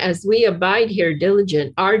Sir, as we abide here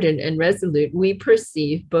diligent, ardent, and resolute, we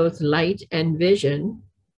perceive both light and vision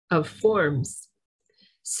of forms.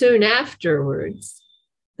 Soon afterwards,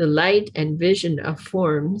 the light and vision of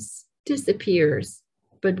forms disappears,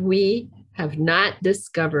 but we have not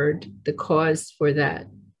discovered the cause for that.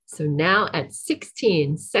 So now at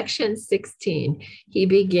 16, section 16, he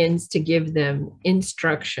begins to give them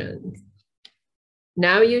instructions.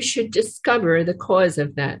 Now you should discover the cause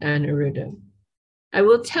of that, Anuruddha. I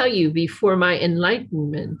will tell you, before my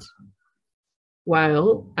enlightenment,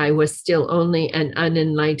 while I was still only an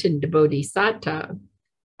unenlightened bodhisattva,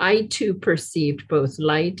 I too perceived both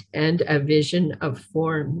light and a vision of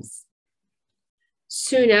forms.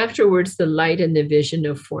 Soon afterwards, the light and the vision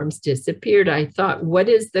of forms disappeared. I thought, what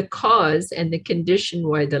is the cause and the condition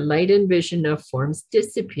why the light and vision of forms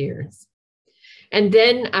disappears? And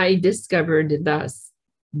then I discovered thus,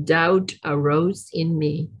 doubt arose in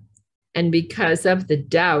me. And because of the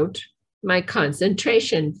doubt, my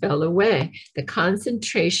concentration fell away. The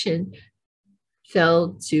concentration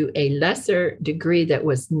fell to a lesser degree that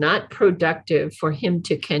was not productive for him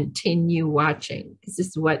to continue watching. This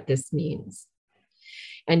is what this means.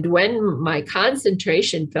 And when my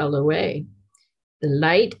concentration fell away, the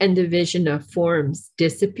light and the vision of forms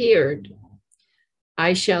disappeared.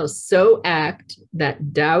 I shall so act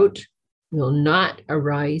that doubt will not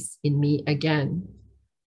arise in me again.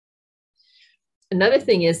 Another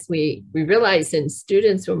thing is we realize in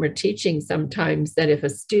students when we're teaching sometimes that if a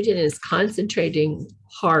student is concentrating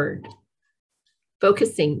hard,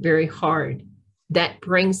 focusing very hard, that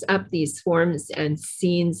brings up these forms and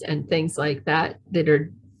scenes and things like that that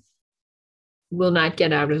will not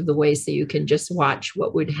get out of the way, so you can just watch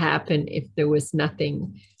what would happen if there was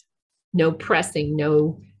nothing, no pressing,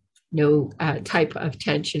 no type of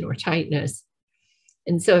tension or tightness.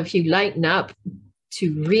 And so if you lighten up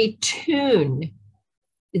to retune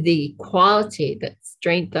the quality, the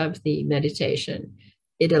strength of the meditation,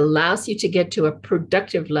 it allows you to get to a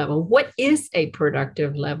productive level. What is a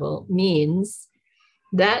productive level? Means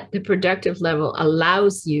that the productive level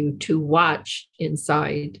allows you to watch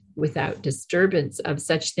inside without disturbance of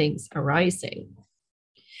such things arising.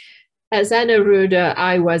 As Anuruddha,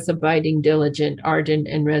 I was abiding diligent, ardent,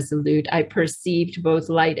 and resolute. I perceived both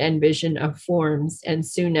light and vision of forms, and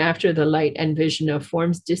soon after the light and vision of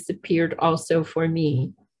forms disappeared also for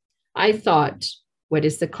me. I thought, what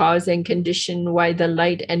is the cause and condition why the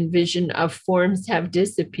light and vision of forms have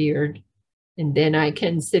disappeared? And then I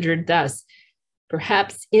considered thus,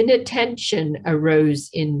 perhaps inattention arose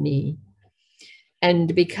in me.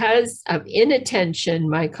 And because of inattention,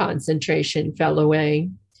 my concentration fell away.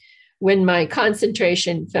 When my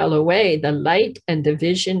concentration fell away, the light and the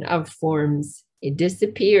vision of forms, it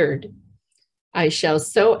disappeared. I shall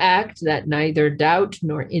so act that neither doubt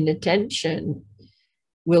nor inattention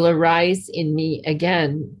will arise in me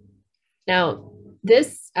again. Now,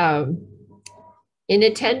 this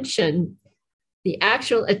inattention, the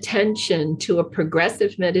actual attention to a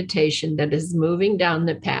progressive meditation that is moving down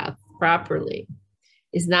the path properly,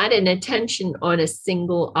 is not an attention on a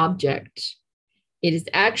single object. It is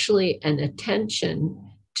actually an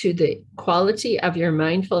attention to the quality of your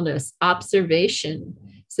mindfulness observation,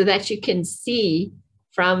 so that you can see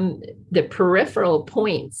from the peripheral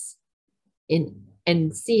points and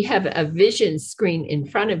have a vision screen in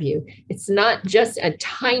front of you. It's not just a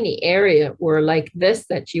tiny area or like this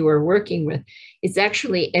that you are working with. It's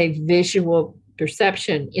actually a visual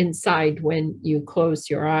perception inside when you close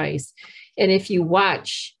your eyes. And if you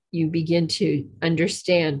watch, you begin to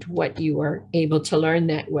understand what you are able to learn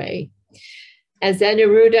that way. As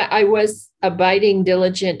Anuruddha, I was abiding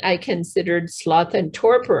diligent. I considered sloth and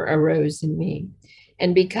torpor arose in me.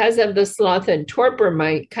 And because of the sloth and torpor,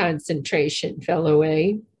 my concentration fell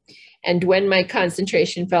away. And when my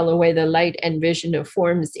concentration fell away, the light and vision of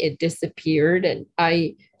forms, it disappeared. And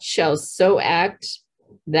I shall so act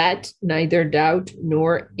that neither doubt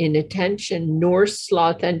nor inattention nor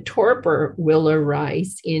sloth and torpor will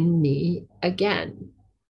arise in me again.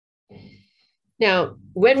 Now,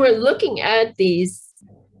 when we're looking at the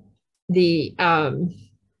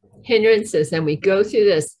hindrances and we go through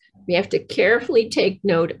this, we have to carefully take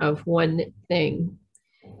note of one thing.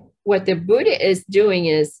 What the Buddha is doing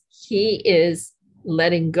is he is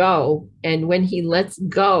letting go. And when he lets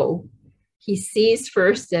go, he sees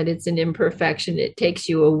first that it's an imperfection. It takes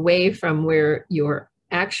you away from where your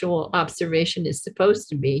actual observation is supposed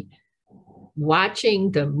to be,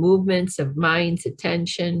 watching the movements of mind's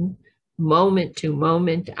attention, moment to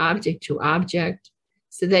moment, object to object,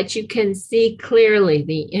 so that you can see clearly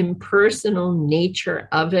the impersonal nature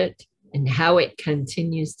of it and how it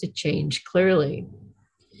continues to change clearly.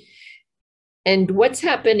 And what's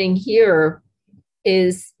happening here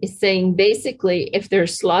is saying basically, if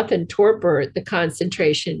there's sloth and torpor, the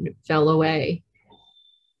concentration fell away.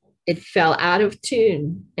 It fell out of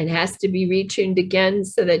tune and has to be retuned again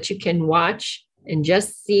so that you can watch and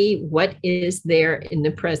just see what is there in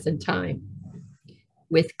the present time.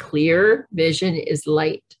 With clear vision is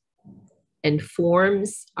light, and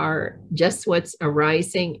forms are just what's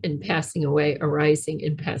arising and passing away, arising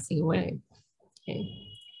and passing away. Okay.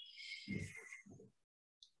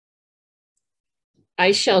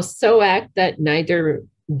 I shall so act that neither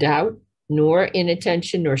doubt nor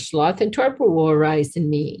inattention nor sloth and torpor will arise in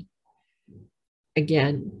me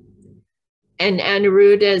again. And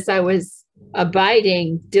Aniruddha, as I was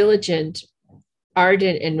abiding, diligent,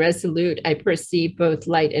 ardent, and resolute, I perceived both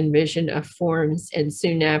light and vision of forms, and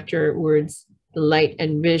soon afterwards, the light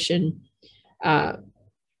and vision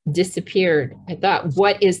disappeared. I thought,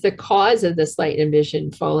 what is the cause of this light and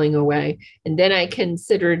vision falling away? And then I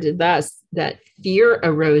considered thus that fear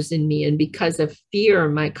arose in me, and because of fear,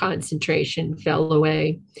 my concentration fell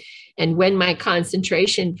away. And when my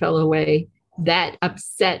concentration fell away, that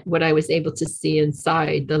upset what I was able to see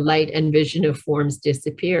inside. The light and vision of forms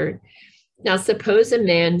disappeared. Now, suppose a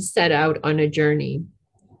man set out on a journey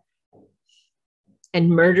and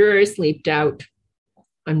murderers leaped out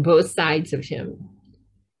on both sides of him.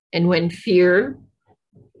 And when fear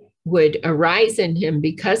would arise in him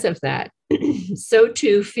because of that, so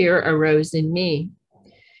too fear arose in me.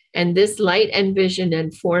 And this light and vision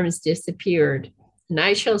and forms disappeared. And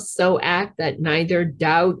I shall so act that neither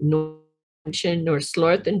doubt nor attention nor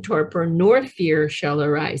sloth and torpor nor fear shall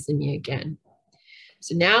arise in me again.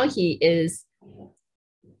 So now he is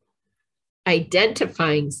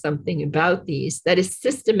identifying something about these that is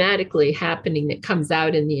systematically happening, that comes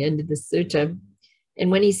out in the end of the sutta. And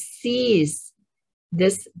when he sees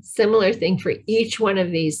this similar thing for each one of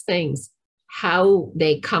these things, how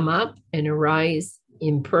they come up and arise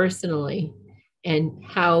impersonally and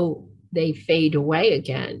how they fade away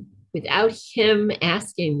again without him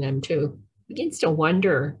asking them to, begins to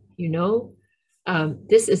wonder,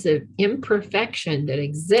 this is an imperfection that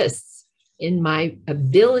exists in my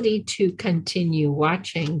ability to continue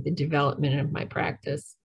watching the development of my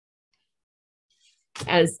practice.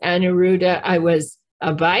 As Aniruddha, I was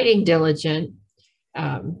abiding, diligent,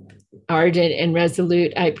 ardent, and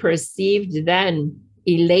resolute. I perceived then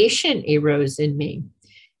elation arose in me.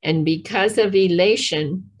 And because of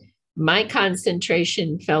elation, my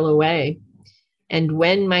concentration fell away. And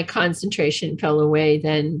when my concentration fell away,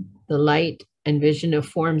 then the light and vision of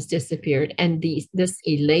forms disappeared. And this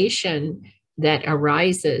elation that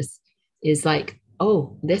arises is like,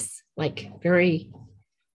 oh, this like very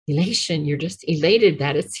elation. You're just elated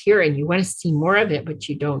that it's here and you want to see more of it, but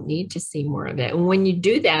you don't need to see more of it. And when you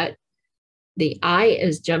do that, the I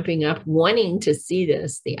is jumping up, wanting to see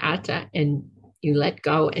this, the atta, and you let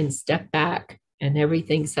go and step back and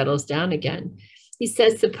everything settles down again. He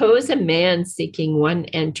says, suppose a man seeking one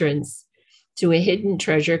entrance to a hidden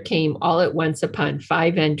treasure came all at once upon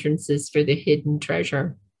 5 entrances for the hidden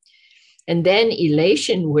treasure. And then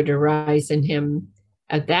elation would arise in him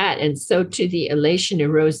at that. And so too the elation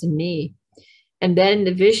arose in me. And then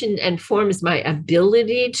the vision and forms, my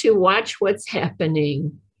ability to watch what's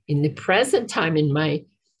happening in the present time in my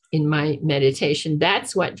meditation,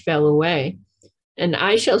 that's what fell away. And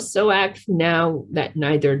I shall so act now that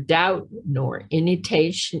neither doubt nor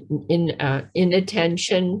inattention,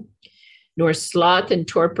 nor sloth and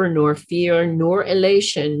torpor, nor fear, nor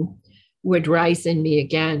elation would rise in me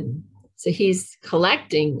again. So he's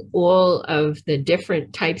collecting all of the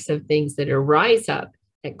different types of things that arise up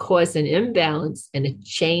that cause an imbalance and a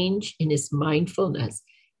change in his mindfulness.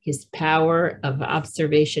 His power of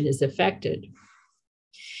observation is affected.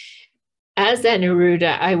 As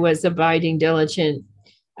Anuruddha, I was abiding, diligent,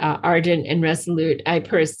 ardent, and resolute. I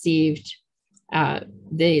perceived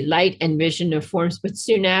the light and vision of forms, but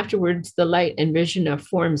soon afterwards, the light and vision of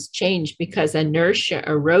forms changed because inertia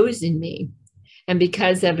arose in me. And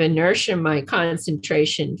because of inertia, my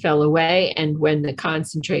concentration fell away. And when the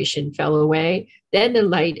concentration fell away, then the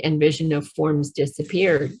light and vision of forms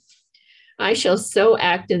disappeared. I shall so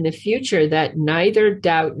act in the future that neither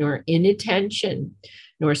doubt nor inattention,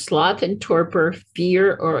 nor sloth and torpor,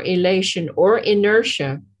 fear or elation or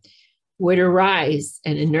inertia would arise.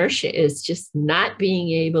 And inertia is just not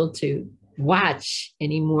being able to watch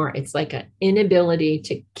anymore. It's like an inability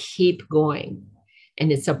to keep going.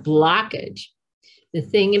 And it's a blockage. The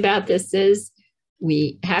thing about this is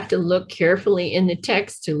we have to look carefully in the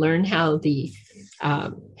text to learn how the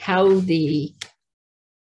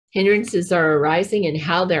hindrances are arising and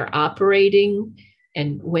how they're operating.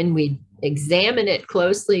 And when we examine it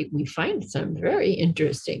closely, we find some very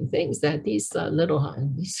interesting things that these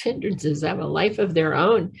hindrances have a life of their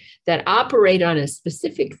own that operate on a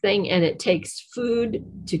specific thing, and it takes food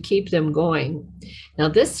to keep them going. Now,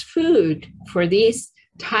 this food for these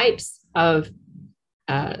types of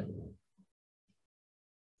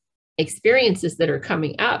experiences that are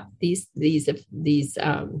coming up, these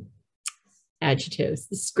adjectives,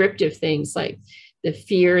 descriptive things like the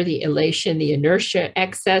fear, the elation, the inertia,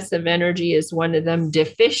 excess of energy is one of them.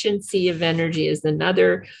 Deficiency of energy is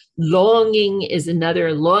another. Longing is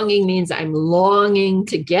another. Longing means I'm longing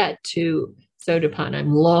to get to Sotapan.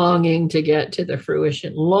 I'm longing to get to the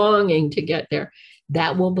fruition, longing to get there.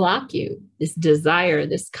 That will block you. This desire,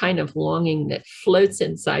 this kind of longing that floats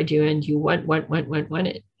inside you and you want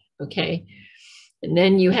it, okay? And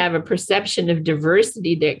then you have a perception of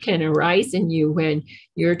diversity that can arise in you when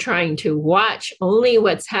you're trying to watch only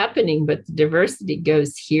what's happening, but the diversity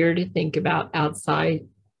goes here to think about outside,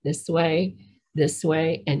 this way,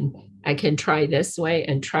 and I can try this way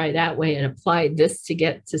and try that way and apply this to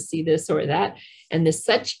get to see this or that. And there's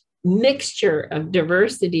such mixture of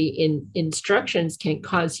diversity in instructions can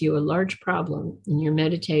cause you a large problem in your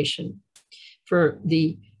meditation for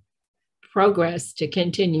the progress to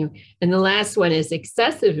continue. And the last one is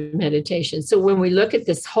excessive meditation. So when we look at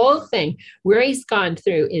this whole thing, where he's gone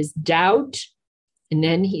through is doubt. And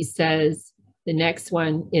then he says, the next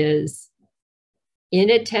one is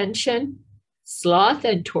inattention, sloth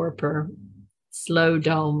and torpor, slow,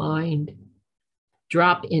 dull mind,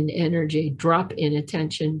 drop in energy, drop in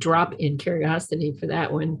attention, drop in curiosity for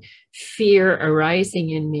that one, fear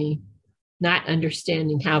arising in me, not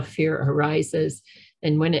understanding how fear arises.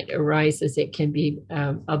 And when it arises, it can be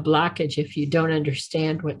a blockage if you don't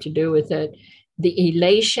understand what to do with it. The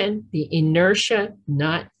elation, the inertia,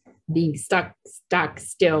 not being stuck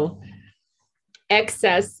still,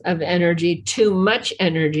 excess of energy, too much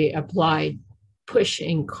energy applied,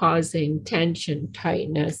 pushing, causing tension,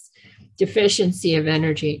 tightness, deficiency of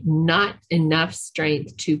energy, not enough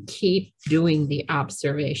strength to keep doing the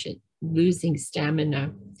observation, losing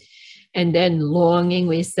stamina. And then longing,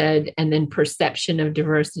 we said, and then perception of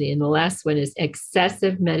diversity. And the last one is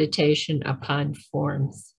excessive meditation upon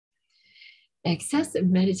forms. Excessive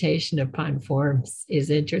meditation upon forms is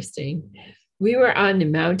interesting. We were on the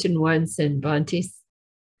mountain once and Bhanti's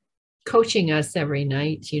coaching us every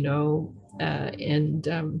night,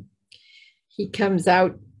 and he comes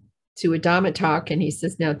out to a Dhamma talk and he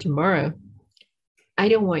says, now tomorrow, I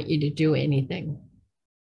don't want you to do anything.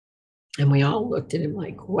 And we all looked at him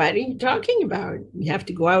like, what are you talking about? We have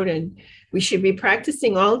to go out and we should be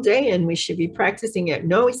practicing all day and we should be practicing it.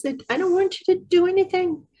 No, he said, I don't want you to do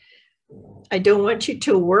anything. I don't want you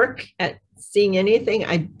to work at seeing anything.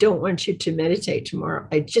 I don't want you to meditate tomorrow.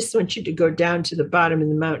 I just want you to go down to the bottom of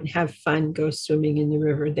the mountain, have fun, go swimming in the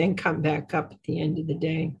river, then come back up at the end of the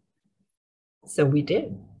day. So we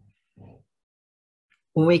did.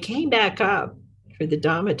 When we came back up for the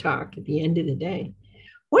Dhamma talk at the end of the day,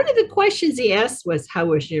 one of the questions he asked was, how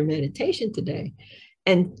was your meditation today?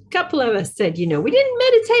 And a couple of us said, we didn't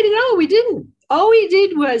meditate at all. We didn't. All we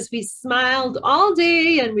did was we smiled all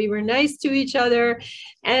day and we were nice to each other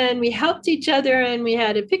and we helped each other and we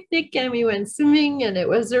had a picnic and we went swimming and it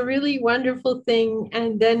was a really wonderful thing.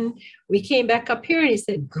 And then we came back up here and he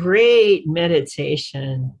said, great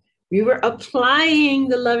meditation. We were applying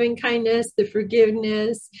the loving kindness, the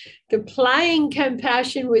forgiveness, applying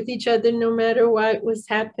compassion with each other no matter what was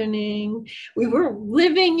happening. We were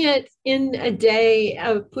living it in a day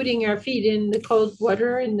of putting our feet in the cold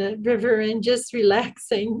water in the river and just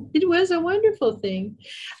relaxing. It was a wonderful thing.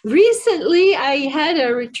 Recently, I had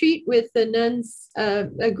a retreat with the nuns,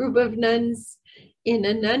 a group of nuns in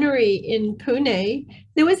a nunnery in Pune,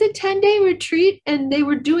 there was a 10-day retreat and they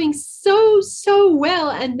were doing so well.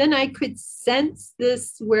 And then I could sense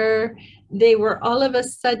this where they were all of a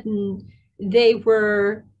sudden, they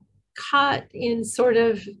were caught in sort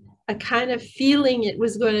of a kind of feeling it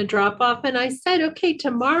was going to drop off. And I said, okay,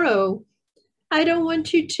 tomorrow, I don't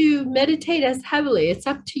want you to meditate as heavily. It's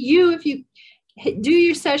up to you if you do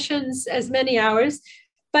your sessions as many hours,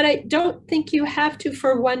 but I don't think you have to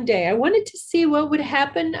for one day. I wanted to see what would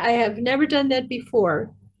happen. I have never done that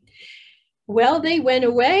before. Well, they went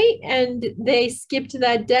away and they skipped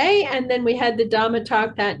that day. And then we had the Dhamma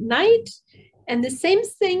talk that night. And the same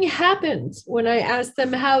thing happened when I asked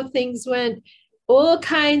them how things went. All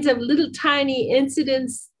kinds of little tiny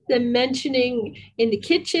incidents, them mentioning in the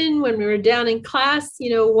kitchen when we were down in class, you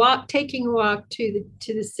know, taking a walk to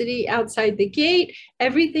the city outside the gate.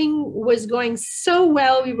 Everything was going so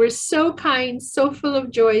well. We were so kind, so full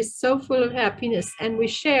of joy, so full of happiness, and we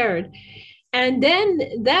shared. And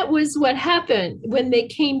then that was what happened. When they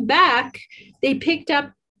came back, they picked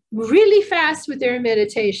up really fast with their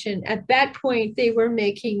meditation. At that point, they were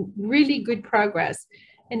making really good progress.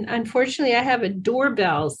 And unfortunately, I have a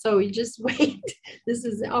doorbell, so you just wait. This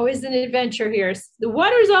is always an adventure here. The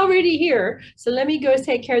water's already here, so let me go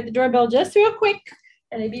take care of the doorbell just real quick,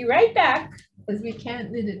 and I'll be right back, because we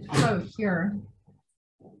can't let it float here.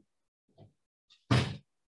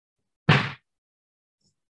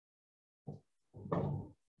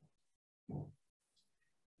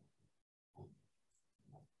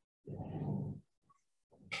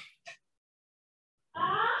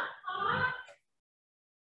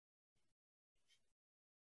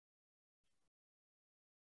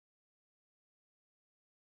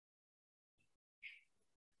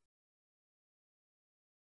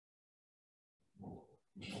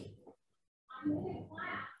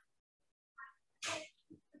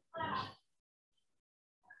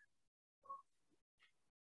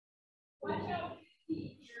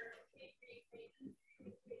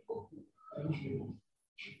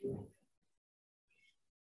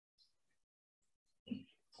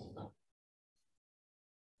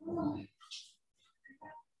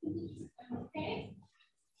 Okay.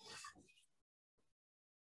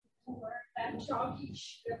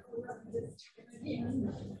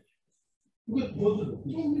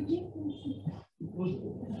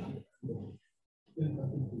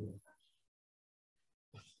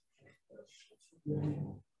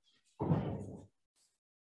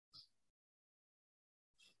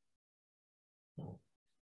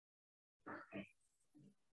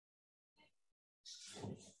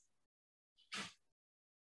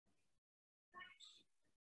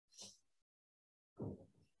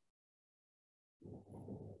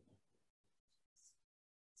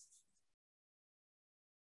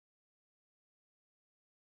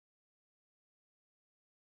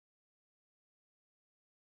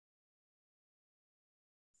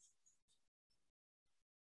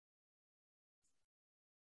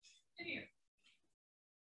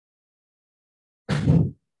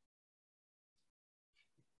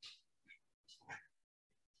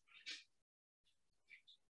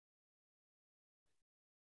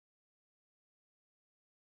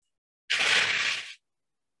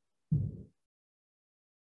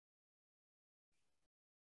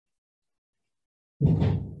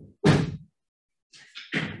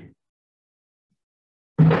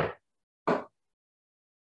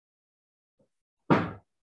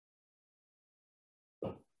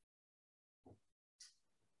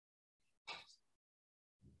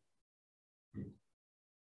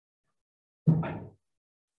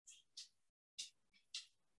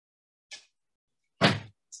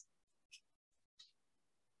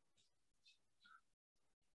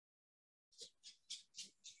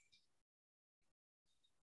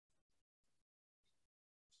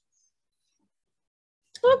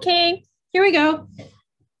 Okay, here we go.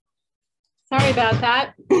 Sorry about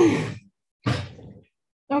that.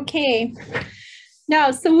 Okay,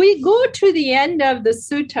 now, so we go to the end of the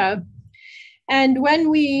sutta. And when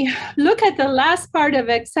we look at the last part of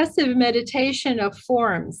excessive meditation of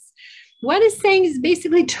forms, what it's saying is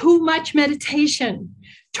basically too much meditation,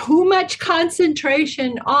 too much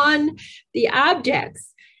concentration on the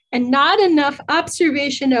objects, and not enough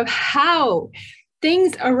observation of how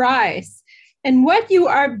things arise. And what you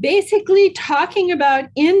are basically talking about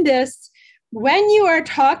in this, when you are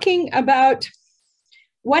talking about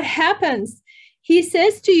what happens, he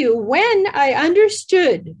says to you, when I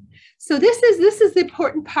understood, so this is the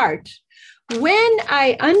important part. When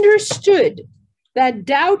I understood that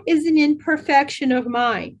doubt is an imperfection of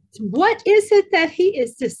mind, what is it that he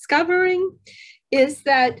is discovering is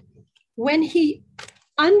that when he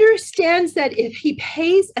understands that if he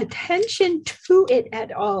pays attention to it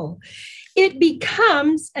at all, it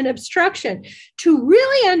becomes an obstruction. To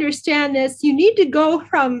really understand this, you need to go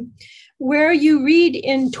from where you read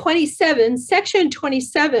in 27, section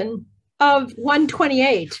 27 of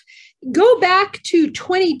 128. Go back to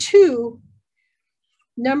 22,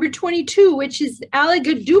 number 22, which is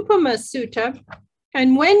Alagadupama Sutta.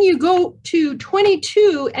 And when you go to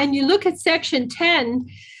 22 and you look at section 10,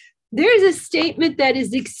 there's a statement that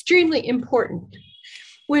is extremely important.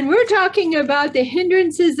 When we're talking about the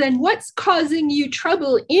hindrances and what's causing you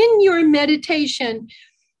trouble in your meditation,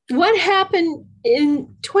 what happened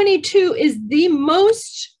in 22 is the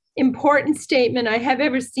most important statement I have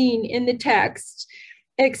ever seen in the text,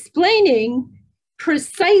 explaining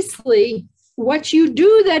precisely what you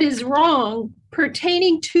do that is wrong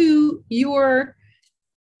pertaining to your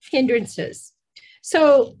hindrances.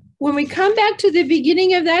 So when we come back to the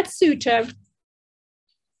beginning of that sutta,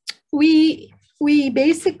 we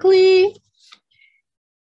basically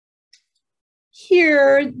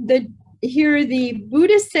hear the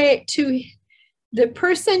Buddha say to the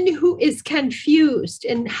person who is confused.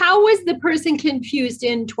 And how was the person confused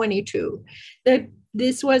in 22?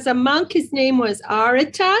 This was a monk, his name was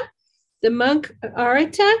Arata. The monk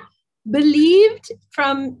Arata believed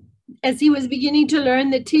as he was beginning to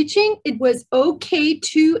learn the teaching, it was okay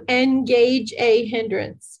to engage a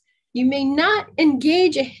hindrance. You may not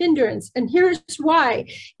engage a hindrance. And here's why.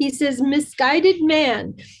 He says, misguided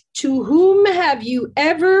man, to whom have you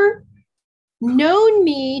ever known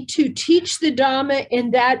me to teach the Dhamma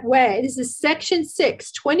in that way? This is section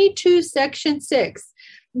 6, 22, section 6.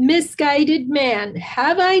 Misguided man,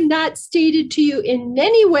 have I not stated to you in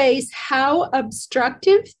many ways how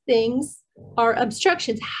obstructive things are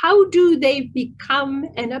obstructions? How do they become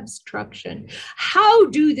an obstruction? How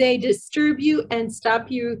do they disturb you and stop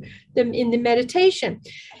them in the meditation?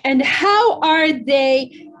 And how are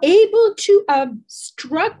they able to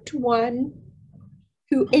obstruct one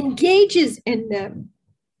who engages in them?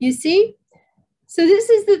 You see? So this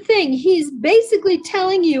is the thing. He's basically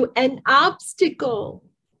telling you an obstacle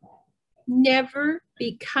never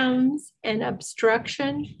becomes an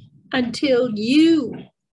obstruction until you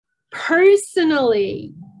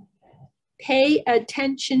personally pay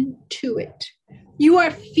attention to it. You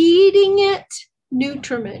are feeding it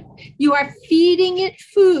nutriment. You are feeding it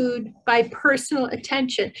food by personal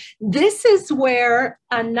attention. This is where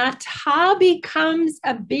anatta becomes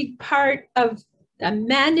a big part of the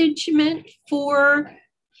management for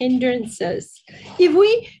hindrances. If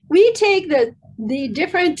we take the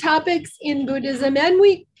different topics in Buddhism and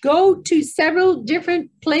we go to several different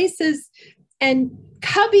places and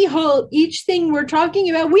cubbyhole each thing we're talking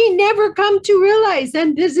about, we never come to realize,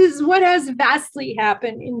 and this is what has vastly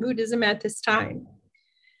happened in Buddhism at this time.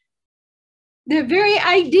 The very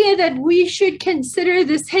idea that we should consider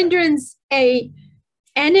this hindrance an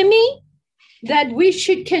enemy, that we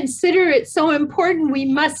should consider it so important we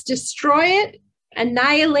must destroy it,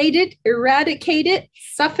 annihilate it, eradicate it,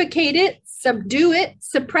 suffocate it, subdue it,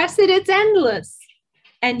 suppress it, it's endless.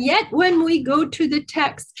 And yet when we go to the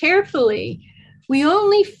text carefully, we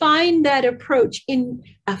only find that approach in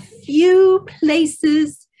a few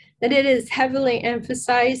places that it is heavily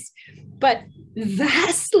emphasized, but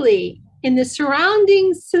vastly in the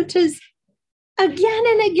surrounding suttas again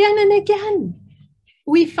and again and again.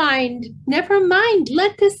 We find, never mind,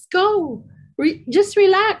 let this go. Just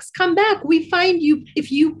relax, come back. We find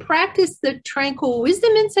if you practice the tranquil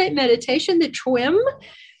wisdom insight meditation, the TWIM,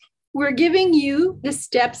 we're giving you the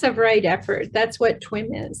steps of right effort. That's what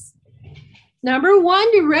TWIM is. Number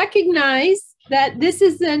one, to recognize that this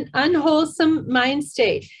is an unwholesome mind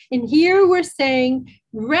state. And here we're saying,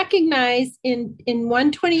 recognize in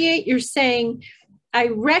 128, you're saying, I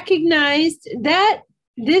recognized that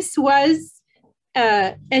this was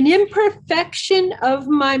an imperfection of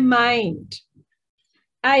my mind.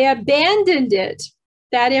 I abandoned it,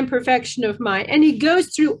 that imperfection of mine. And he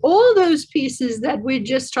goes through all those pieces that we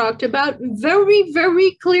just talked about very,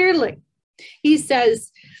 very clearly. He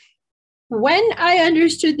says, when I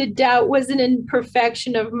understood the doubt was an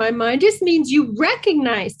imperfection of my mind, just means you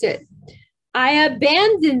recognized it. I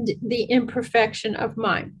abandoned the imperfection of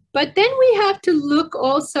mine. But then we have to look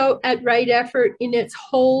also at right effort in its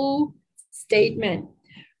whole statement.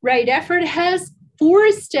 Right effort has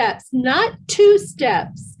 4 steps, not 2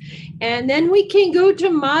 steps. And then we can go to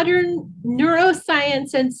modern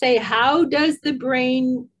neuroscience and say, how does the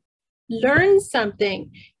brain learn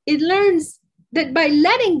something? It learns that by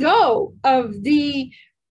letting go of the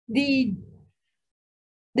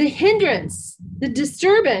hindrance, the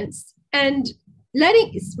disturbance, and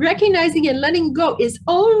recognizing and letting go is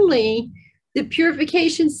only the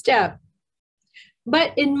purification step.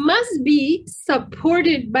 But it must be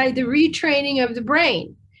supported by the retraining of the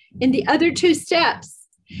brain in the other two steps.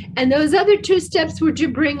 And those other two steps were to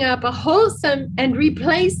bring up a wholesome and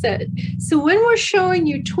replace it. So when we're showing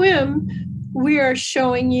you TWIM, we are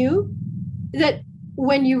showing you that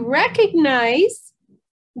when you recognize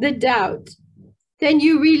the doubt, then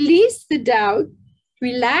you release the doubt,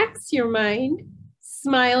 relax your mind,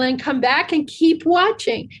 smile, and come back and keep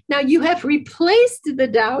watching. Now you have replaced the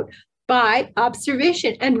doubt by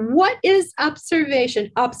observation. And what is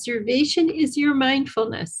observation? Observation is your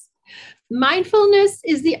mindfulness. Mindfulness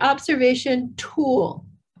is the observation tool,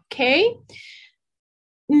 okay?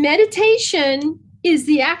 Meditation is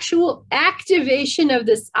the actual activation of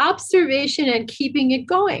this observation and keeping it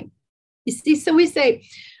going. You see, so we say,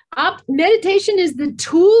 meditation is the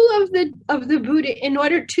tool of the Buddha in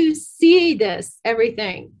order to see this,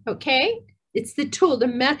 everything, okay? It's the tool, the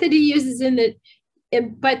method he uses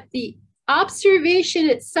but the observation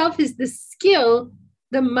itself is the skill,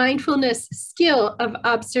 the mindfulness skill of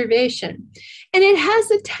observation. And it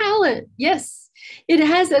has a talent, yes. It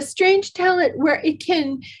has a strange talent where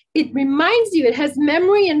it reminds you, it has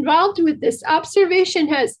memory involved with this. Observation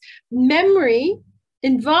has memory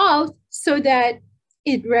involved so that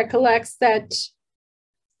it recollects that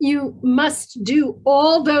you must do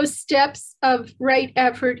all those steps of right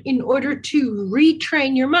effort in order to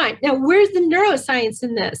retrain your mind. Now, where's the neuroscience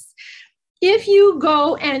in this? If you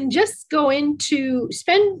go and just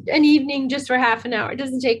spend an evening just for half an hour, it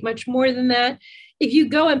doesn't take much more than that. If you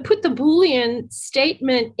go and put the Boolean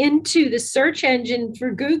statement into the search engine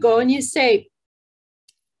for Google and you say,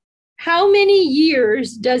 how many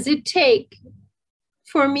years does it take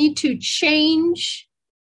for me to change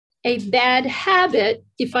a bad habit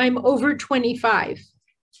if I'm over 25?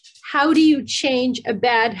 How do you change a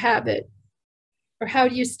bad habit? Or how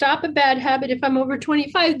do you stop a bad habit if I'm over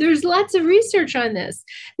 25? There's lots of research on this.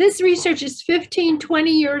 This research is 15,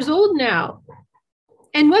 20 years old now.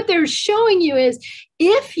 And what they're showing you is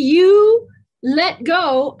if you let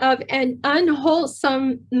go of an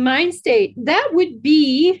unwholesome mind state, that would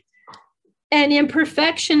be an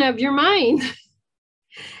imperfection of your mind.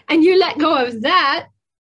 And you let go of that,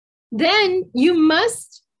 then you must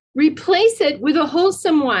replace it with a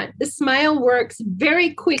wholesome one. The smile works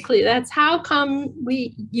very quickly. That's how come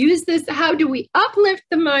we use this. How do we uplift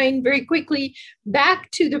the mind very quickly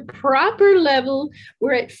back to the proper level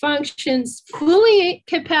where it functions full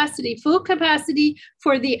capacity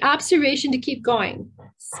for the observation to keep going?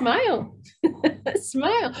 Smile.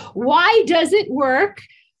 Smile. Why does it work?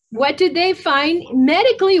 What did they find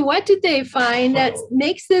medically? What did they find that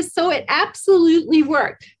makes this so it absolutely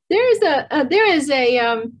worked? There is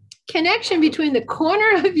a connection between the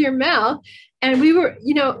corner of your mouth and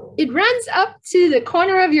it runs up to the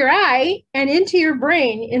corner of your eye and into your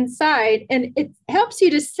brain inside, and it helps you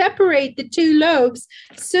to separate the two lobes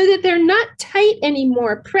so that they're not tight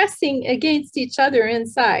anymore, pressing against each other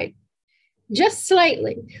inside, just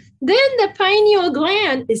slightly. Then the pineal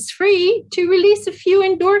gland is free to release a few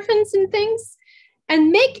endorphins and things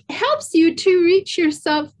and helps you to reach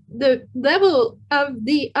yourself the level of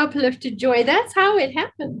the uplifted joy. That's how it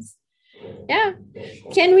happens. Yeah.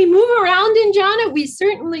 Can we move around in jhana? We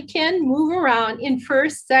certainly can move around in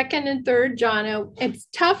first, second, and third jhana. It's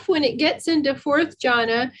tough when it gets into fourth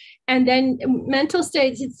jhana, and then mental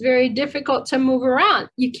states, it's very difficult to move around.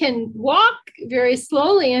 You can walk very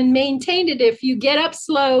slowly and maintain it if you get up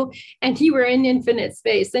slow and you were in infinite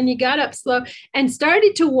space. Then you got up slow and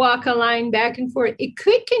started to walk a line back and forth. It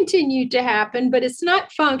could continue to happen, but it's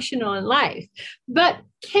not functional in life. But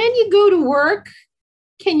can you go to work?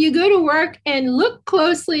 Can you go to work and look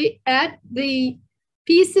closely at the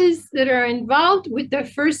pieces that are involved with the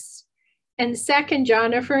first and second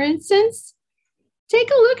jhana, for instance?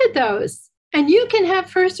 Take a look at those, and you can have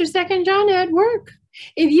first or second jhana at work.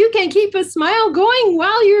 If you can keep a smile going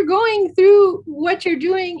while you're going through what you're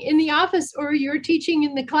doing in the office, or you're teaching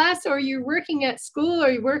in the class, or you're working at school,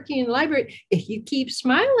 or you're working in the library, if you keep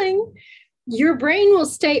smiling, your brain will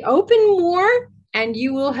stay open more, and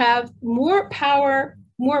you will have more power,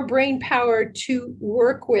 more brain power to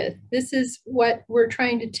work with. This is what we're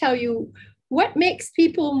trying to tell you. What makes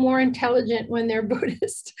people more intelligent when they're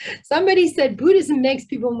Buddhist? Somebody said Buddhism makes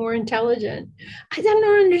people more intelligent. I don't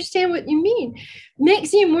understand what you mean.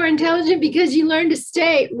 Makes you more intelligent because you learn to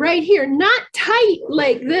stay right here, not tight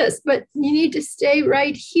like this, but you need to stay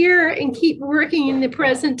right here and keep working in the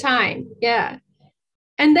present time. Yeah.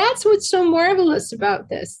 And that's what's so marvelous about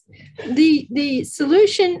this. The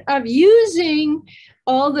solution of using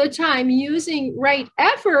all the time, using right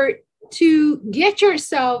effort to get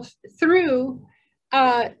yourself through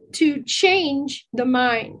to change the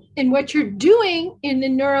mind. And what you're doing in the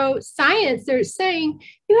neuroscience, they're saying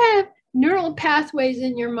you have neural pathways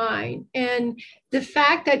in your mind. And the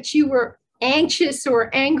fact that you were anxious or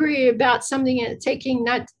angry about something and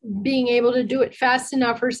not being able to do it fast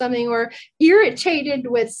enough or something, or irritated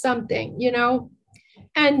with something, you know,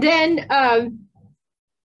 and then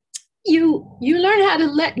you learn how to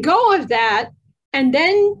let go of that. And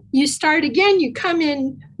then you start again, you come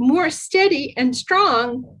in more steady and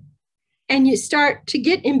strong, and you start to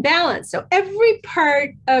get in balance. So every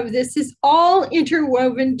part of this is all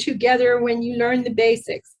interwoven together when you learn the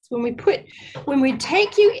basics. When we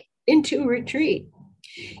take you into retreat,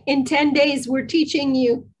 in 10 days, we're teaching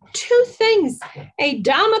you two things, a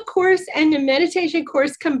Dhamma course and a meditation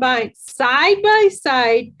course combined, side by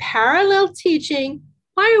side, parallel teaching.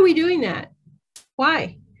 Why are we doing that?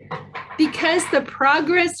 Why? Because the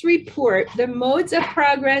progress report, the modes of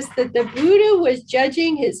progress that the Buddha was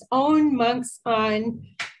judging his own monks on,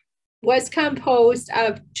 was composed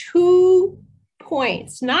of 2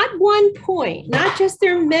 points, not 1 point, not just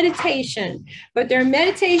their meditation, but their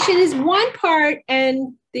meditation is one part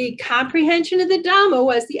and the comprehension of the Dhamma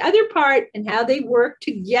was the other part, and how they work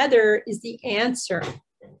together is the answer.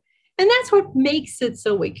 And that's what makes it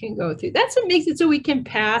so we can go through. That's what makes it so we can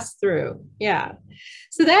pass through. Yeah.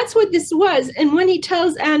 So that's what this was. And when he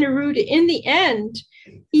tells Anuruddha in the end,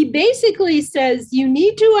 he basically says, you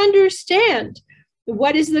need to understand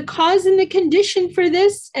what is the cause and the condition for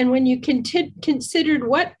this. And when you considered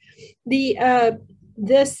what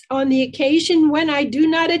this on the occasion when I do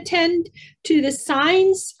not attend to the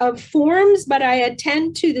signs of forms, but I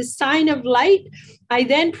attend to the sign of light, I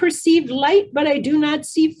then perceive light, but I do not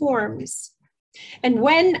see forms. And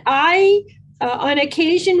when I on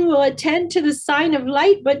occasion will attend to the sign of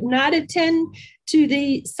light, but not attend to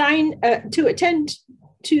the sign, attend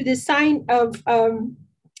to the sign of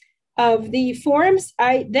the forms.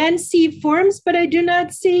 I then see forms, but I do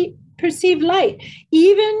not perceive light.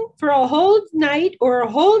 Even for a whole night or a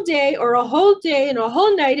whole day or a whole day and a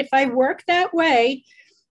whole night, if I work that way,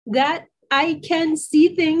 that I can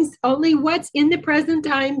see things, only what's in the present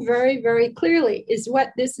time very, very clearly is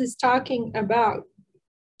what this is talking about.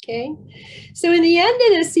 Okay, so in the end of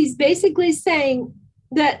this, he's basically saying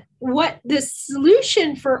that what the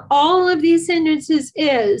solution for all of these hindrances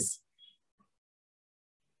is,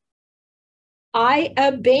 I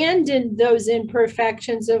abandoned those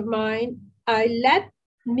imperfections of mine. I let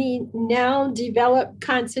me now develop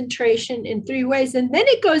concentration in 3 ways. And then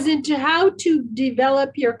it goes into how to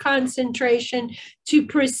develop your concentration to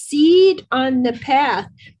proceed on the path.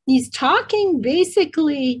 He's talking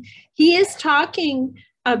basically, he is talking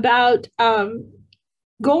about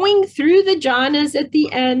going through the jhanas at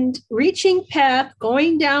the end, reaching path,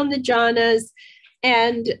 going down the jhanas,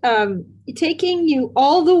 and taking you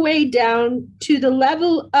all the way down to the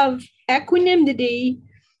level of equanimity,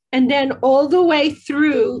 and then all the way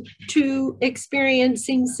through to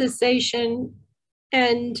experiencing cessation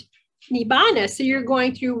and nibbana. So you're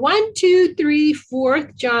going through 1, 2, 3,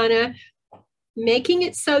 4th jhana, making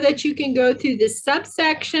it so that you can go through the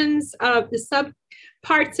subsections of the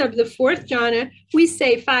parts of the 4th jhana. We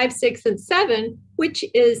say 5, 6, and 7, which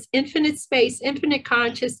is infinite space, infinite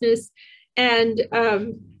consciousness, and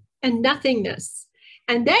nothingness.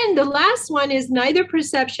 And then the last one is neither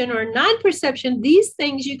perception or non-perception. These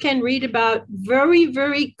things you can read about very,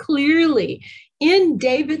 very clearly in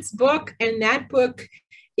David's book, and that book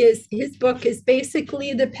is, his book is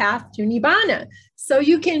basically The Path to Nibbana. So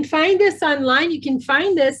you can find this online. You can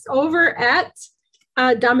find this over at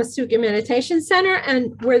Dhamma Meditation Center,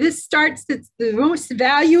 and where this starts, it's the most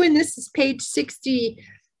value, and this is page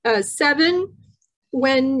 67,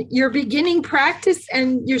 when you're beginning practice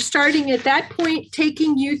and you're starting at that point,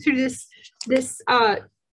 taking you through this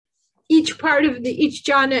each part of each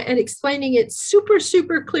jhana and explaining it super,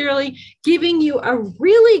 super clearly, giving you a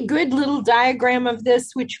really good little diagram of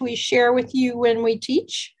this, which we share with you when we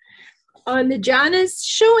teach on the jhanas,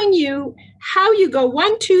 showing you how you go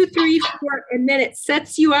 1, 2, 3, 4, and then it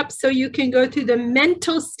sets you up so you can go through the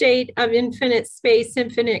mental state of infinite space,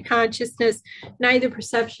 infinite consciousness, neither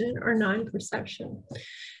perception or non-perception.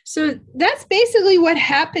 So that's basically what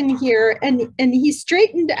happened here. And he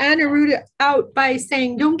straightened Anuruddha out by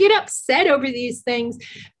saying, don't get upset over these things,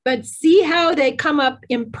 but see how they come up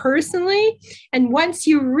impersonally. And once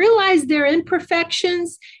you realize their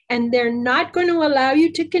imperfections and they're not going to allow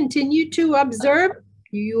you to continue to observe,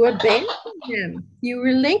 you abandon them, you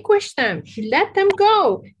relinquish them, you let them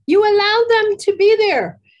go, you allow them to be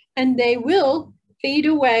there, and they will fade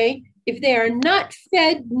away if they are not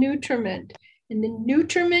fed nutriment. And the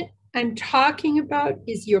nutriment I'm talking about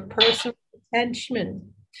is your personal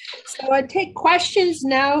Henchmen. So I take questions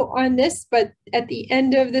now on this, but at the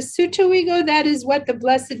end of the sutta we go, that is what the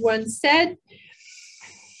Blessed One said.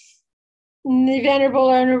 The Venerable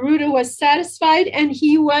Anuruddha was satisfied and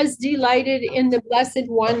he was delighted in the Blessed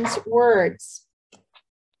One's words.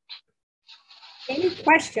 Any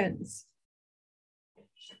questions?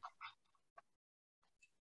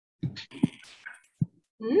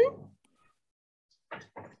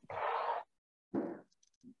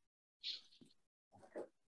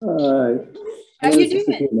 How you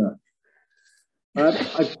doing?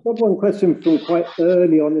 I've got one question from quite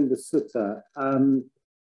early on in the sutta,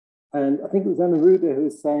 and I think it was Anuruddha who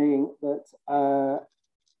was saying that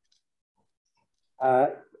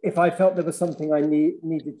if I felt there was something I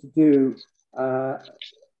needed to do, I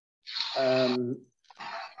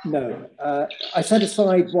set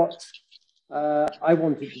aside what I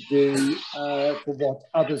wanted to do for what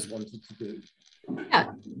others wanted to do.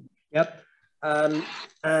 Yeah. Yep.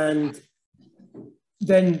 And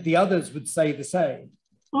then the others would say the same,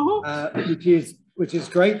 which is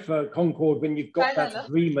great for Concord when you've got that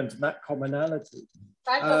agreement and that commonality.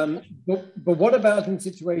 But what about in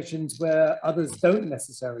situations where others don't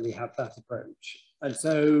necessarily have that approach? And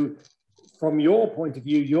so from your point of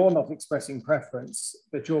view, you're not expressing preference,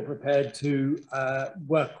 but you're prepared to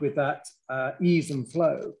work with that ease and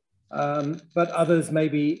flow. But others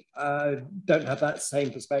maybe don't have that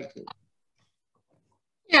same perspective.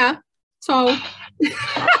 Yeah, so,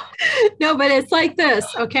 no, but it's like this,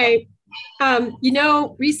 okay? You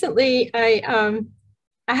know, recently I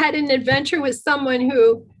had an adventure with someone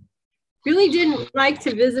who really didn't like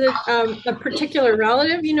to visit a particular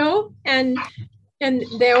relative, you know, and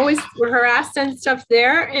they always were harassed and stuff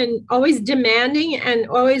there and always demanding and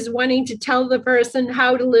always wanting to tell the person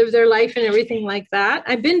how to live their life and everything like that.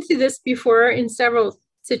 I've been through this before in several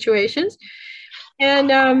situations.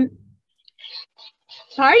 And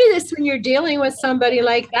part of this when you're dealing with somebody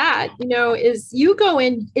like that, you know, is you go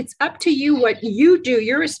in, it's up to you what you do.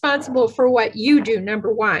 You're responsible for what you do,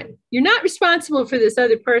 number one. You're not responsible for this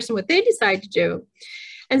other person, what they decide to do.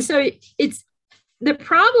 And so the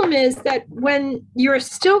problem is that when you're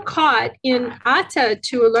still caught in atta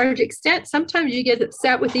to a large extent, sometimes you get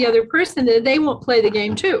upset with the other person that they won't play the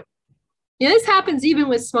game too. You know, this happens even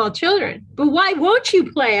with small children. But why won't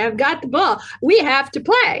you play? I've got the ball. We have to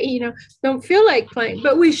play. You know, don't feel like playing,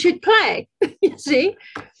 but we should play. You see?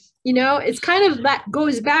 You know, it's kind of that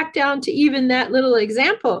goes back down to even that little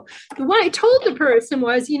example. But what I told the person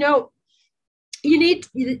was, you know, you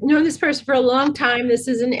know this person for a long time. This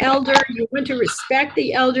is an elder. You want to respect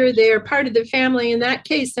the elder. They are part of the family in that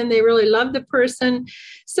case, and they really love the person.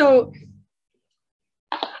 So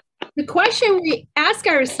the question we ask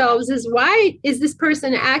ourselves is, why is this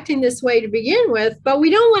person acting this way to begin with? But we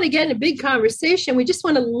don't want to get in a big conversation. We just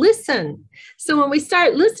want to listen. So when we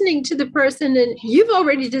start listening to the person and you've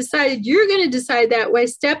already decided you're going to decide that way,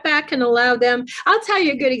 step back and allow them. I'll tell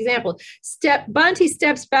you a good example. Bhante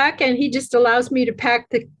steps back and he just allows me to pack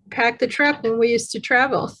the truck when we used to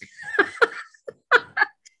travel.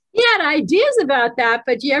 He had ideas about that,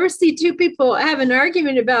 but you ever see two people have an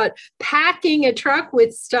argument about packing a truck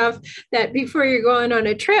with stuff that before you're going on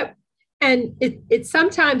a trip? And it's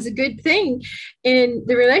sometimes a good thing in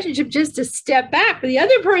the relationship just to step back, but the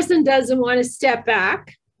other person doesn't want to step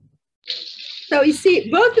back. So you see,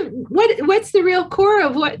 what's the real core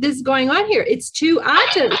of what is going on here? It's two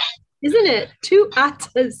attas, isn't it? Two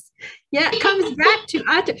attas. Yeah, it comes back to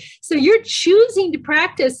atta. So you're choosing to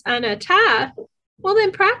practice anatta. Well,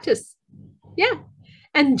 then practice. Yeah.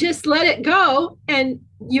 And just let it go. And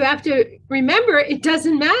you have to remember it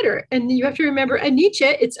doesn't matter. And you have to remember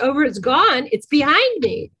anicca, it's over, it's gone, it's behind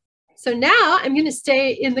me. So now I'm going to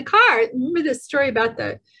stay in the car. Remember the story about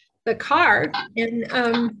the car?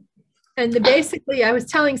 And basically I was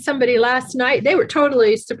telling somebody last night, they were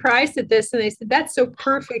totally surprised at this. And they said, that's so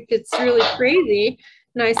perfect. It's really crazy.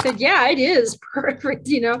 And I said, yeah, it is perfect.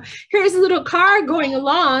 You know, here's a little car going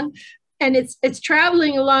along. And it's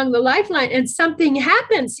traveling along the lifeline and something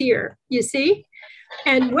happens here, you see?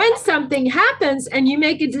 And when something happens and you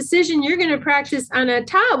make a decision, you're going to practice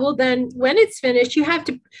anatta, well, then when it's finished, you have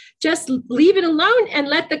to just leave it alone and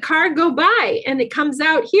let the car go by and it comes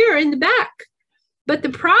out here in the back. But the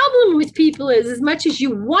problem with people is as much as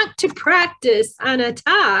you want to practice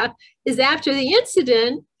anatta is after the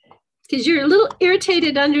incident, because you're a little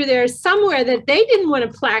irritated under there somewhere that they didn't want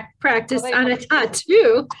to practice anatta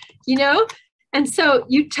too, you know? And so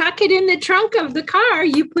you tuck it in the trunk of the car,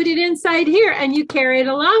 you put it inside here and you carry it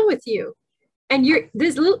along with you. And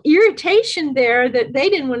there's a little irritation there that they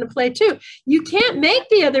didn't want to play too. You can't make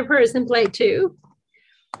the other person play too,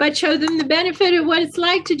 but show them the benefit of what it's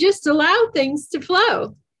like to just allow things to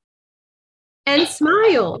flow and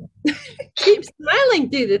smile. Keep smiling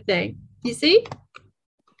through the thing. You see?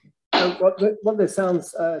 So what this sounds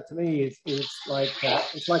to me is like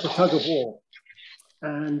it's like a tug of war,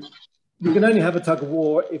 and you can only have a tug of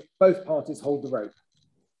war if both parties hold the rope.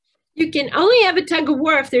 You can only have a tug of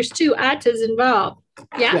war if there's two attas involved.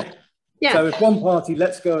 Yeah. Yeah. So if one party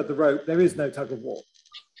lets go of the rope, there is no tug of war.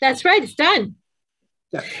 That's right. It's done.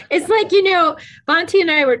 Yeah. It's like, you know, Bhante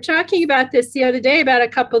and I were talking about this the other day about a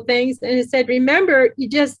couple of things, and it said, remember, you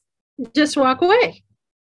just walk away.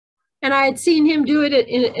 And I had seen him do it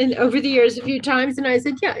in over the years a few times, and I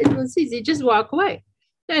said, yeah, it was easy, just walk away.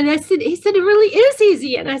 And he said, it really is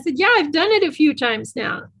easy. And I said, yeah, I've done it a few times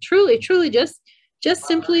now. Truly, just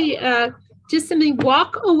simply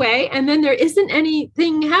walk away, and then there isn't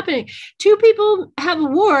anything happening. Two people have a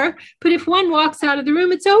war, but if one walks out of the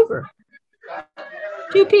room, it's over.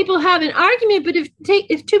 Two people have an argument, but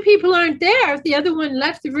if two people aren't there, if the other one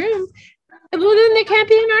left the room, well, then there can't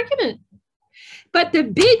be an argument. But the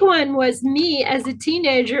big one was me as a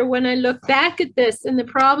teenager when I look back at this and the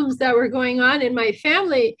problems that were going on in my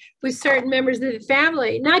family with certain members of the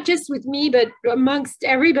family, not just with me, but amongst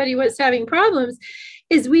everybody was having problems,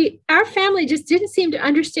 is our family just didn't seem to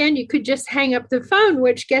understand you could just hang up the phone,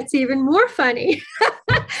 which gets even more funny.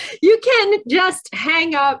 You can't just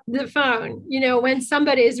hang up the phone, you know, when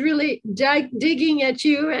somebody is really digging at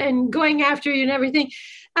you and going after you and everything.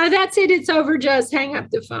 That's it. It's over. Just hang up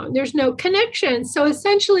the phone. There's no connection. So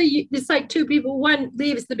essentially, it's like two people. One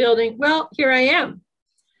leaves the building. Well, here I am.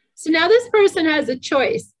 So now this person has a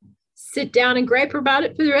choice. Sit down and gripe about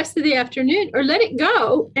it for the rest of the afternoon, or let it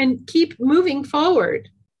go and keep moving forward.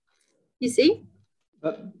 You see?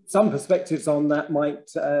 But some perspectives on that might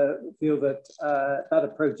feel that that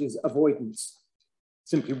approach is avoidance.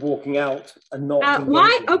 Simply walking out and not.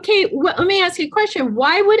 Why? Okay, well, let me ask you a question.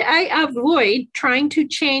 Why would I avoid trying to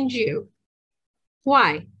change you?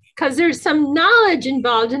 Why? Because there's some knowledge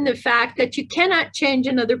involved in the fact that you cannot change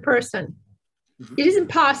another person. Mm-hmm. It isn't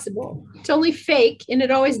possible. It's only fake, and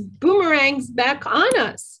it always boomerangs back on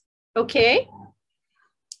us. Okay?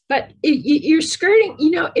 But you're skirting, you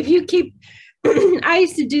know, if you keep, I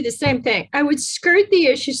used to do the same thing. I would skirt the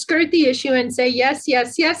issue and say, yes,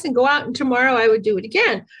 yes, yes, and go out. And tomorrow I would do it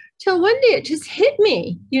again. Till one day it just hit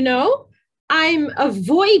me, you know, I'm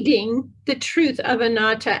avoiding the truth of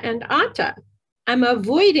anatta and atta. I'm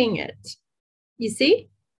avoiding it. You see?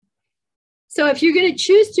 So if you're going to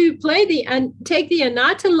choose to take the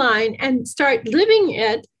anatta line and start living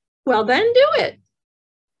it, well, then do it.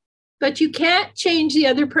 But you can't change the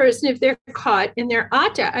other person if they're caught in their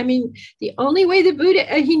atta. I mean, the only way the Buddha,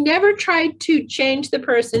 he never tried to change the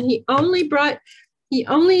person. He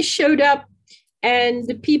only showed up, and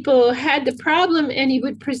the people had the problem, and he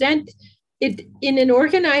would present it in an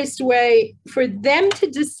organized way for them to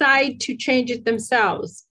decide to change it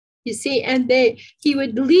themselves. You see, and he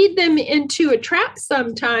would lead them into a trap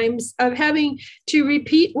sometimes of having to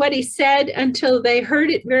repeat what he said until they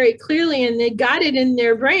heard it very clearly and they got it in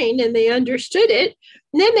their brain and they understood it.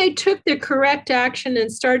 And then they took the correct action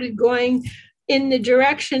and started going in the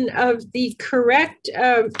direction of the correct.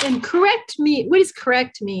 And correct mean, what does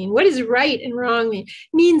correct mean? What does right and wrong mean? It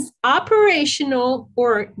means operational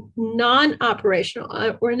or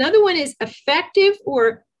non-operational. Or another one is effective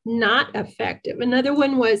or not effective. Another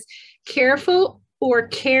one was careful or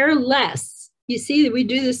careless. You see, we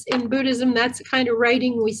do this in Buddhism. That's the kind of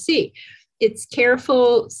writing we see. It's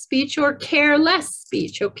careful speech or careless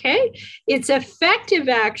speech, okay? It's effective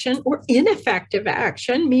action or ineffective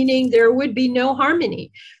action, meaning there would be no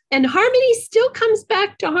harmony. And harmony still comes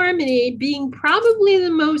back to harmony being probably the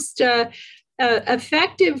most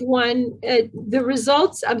effective one. The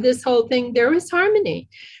results of this whole thing, there was harmony.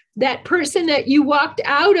 That person that you walked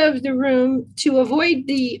out of the room to avoid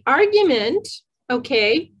the argument,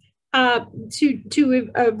 okay,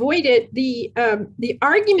 to avoid it, the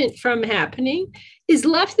argument from happening, is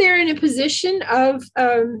left there in a position of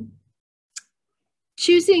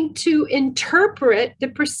choosing to interpret the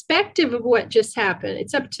perspective of what just happened.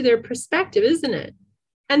 It's up to their perspective, isn't it?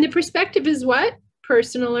 And the perspective is what?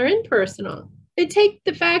 Personal or impersonal. They take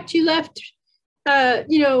the fact you left,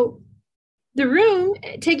 the room,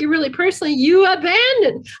 take it really personally, you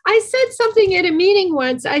abandoned. I said something at a meeting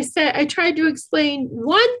once. I tried to explain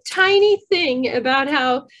one tiny thing about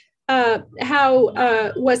how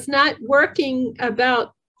was not working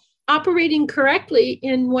about operating correctly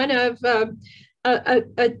in one of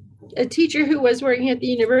a teacher who was working at the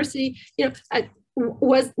university. You know,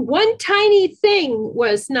 was one tiny thing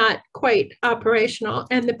was not quite operational.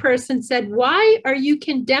 And the person said, why are you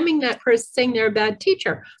condemning that person, saying they're a bad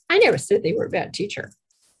teacher? I never said they were a bad teacher.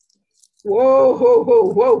 Whoa, whoa,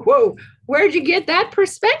 whoa, whoa, whoa. Where'd you get that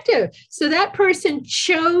perspective? So that person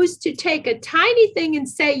chose to take a tiny thing and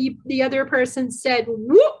say the other person said,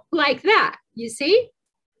 whoop, like that. You see?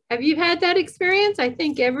 Have you had that experience? I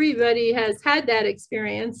think everybody has had that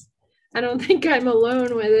experience. I don't think I'm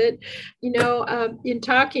alone with it. You know, in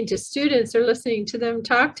talking to students or listening to them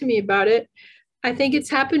talk to me about it, I think it's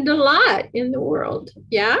happened a lot in the world.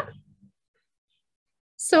 Yeah.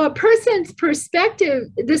 So a person's perspective,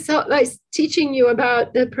 this is teaching you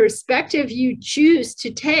about the perspective you choose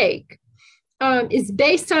to take, is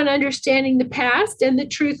based on understanding the past and the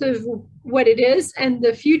truth of what it is and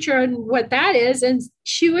the future and what that is, and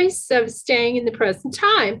choice of staying in the present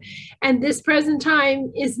time. And this present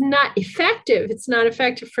time is not effective. It's not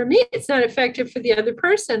effective for me. It's not effective for the other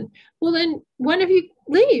person. Well, then one of you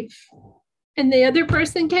leave and the other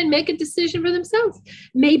person can make a decision for themselves.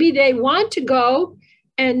 Maybe they want to go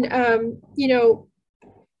and,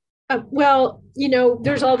 well, you know,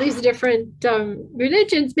 there's all these different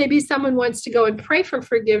religions. Maybe someone wants to go and pray for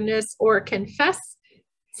forgiveness or confess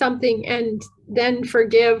something and then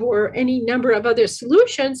forgive, or any number of other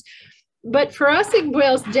solutions. But for us, it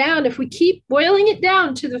boils down, if we keep boiling it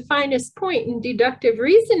down to the finest point in deductive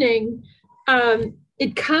reasoning,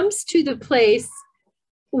 it comes to the place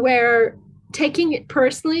where taking it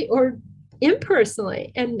personally or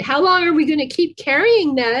impersonally. And how long are we going to keep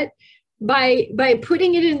carrying that? By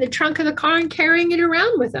putting it in the trunk of the car and carrying it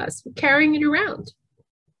around with us, carrying it around.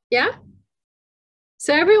 Yeah.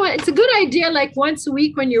 So everyone, it's a good idea, like once a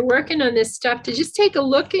week when you're working on this stuff, to just take a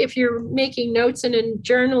look, if you're making notes in a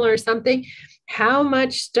journal or something, how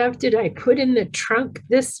much stuff did I put in the trunk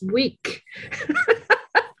this week?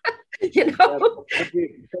 You know? Thank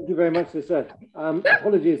you very much, Lisa.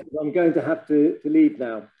 Apologies, I'm going to have to leave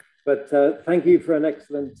now, but thank you for an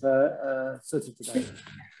excellent sutta today.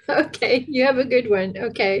 Okay, you have a good one.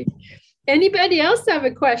 Okay. Anybody else have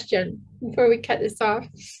a question before we cut this off?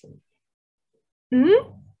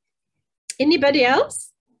 Anybody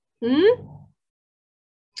else? Okay,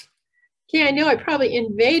 I know I probably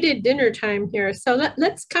invaded dinner time here. So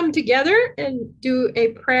let's come together and do a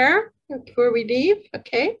prayer before we leave.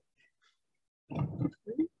 Okay.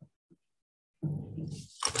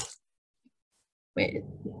 Wait,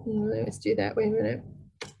 let's do that. Wait a minute.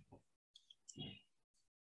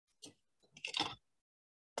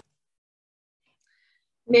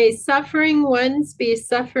 May suffering ones be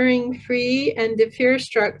suffering free, and the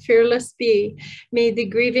fear-struck fearless be. May the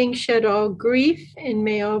grieving shed all grief, and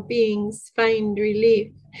may all beings find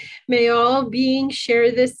relief. May all beings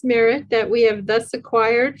share this merit that we have thus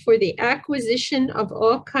acquired for the acquisition of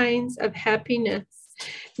all kinds of happiness.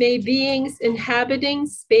 May beings inhabiting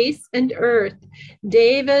space and earth,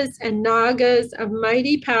 devas and nagas of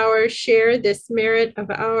mighty power, share this merit of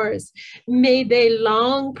ours. May they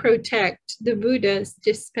long protect the Buddha's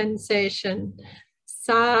dispensation.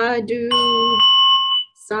 Sadhu,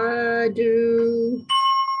 sadhu,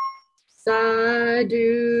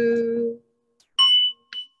 sadhu.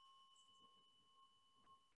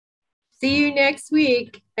 See you next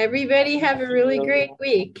week. Everybody have a really great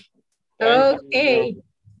week. Okay.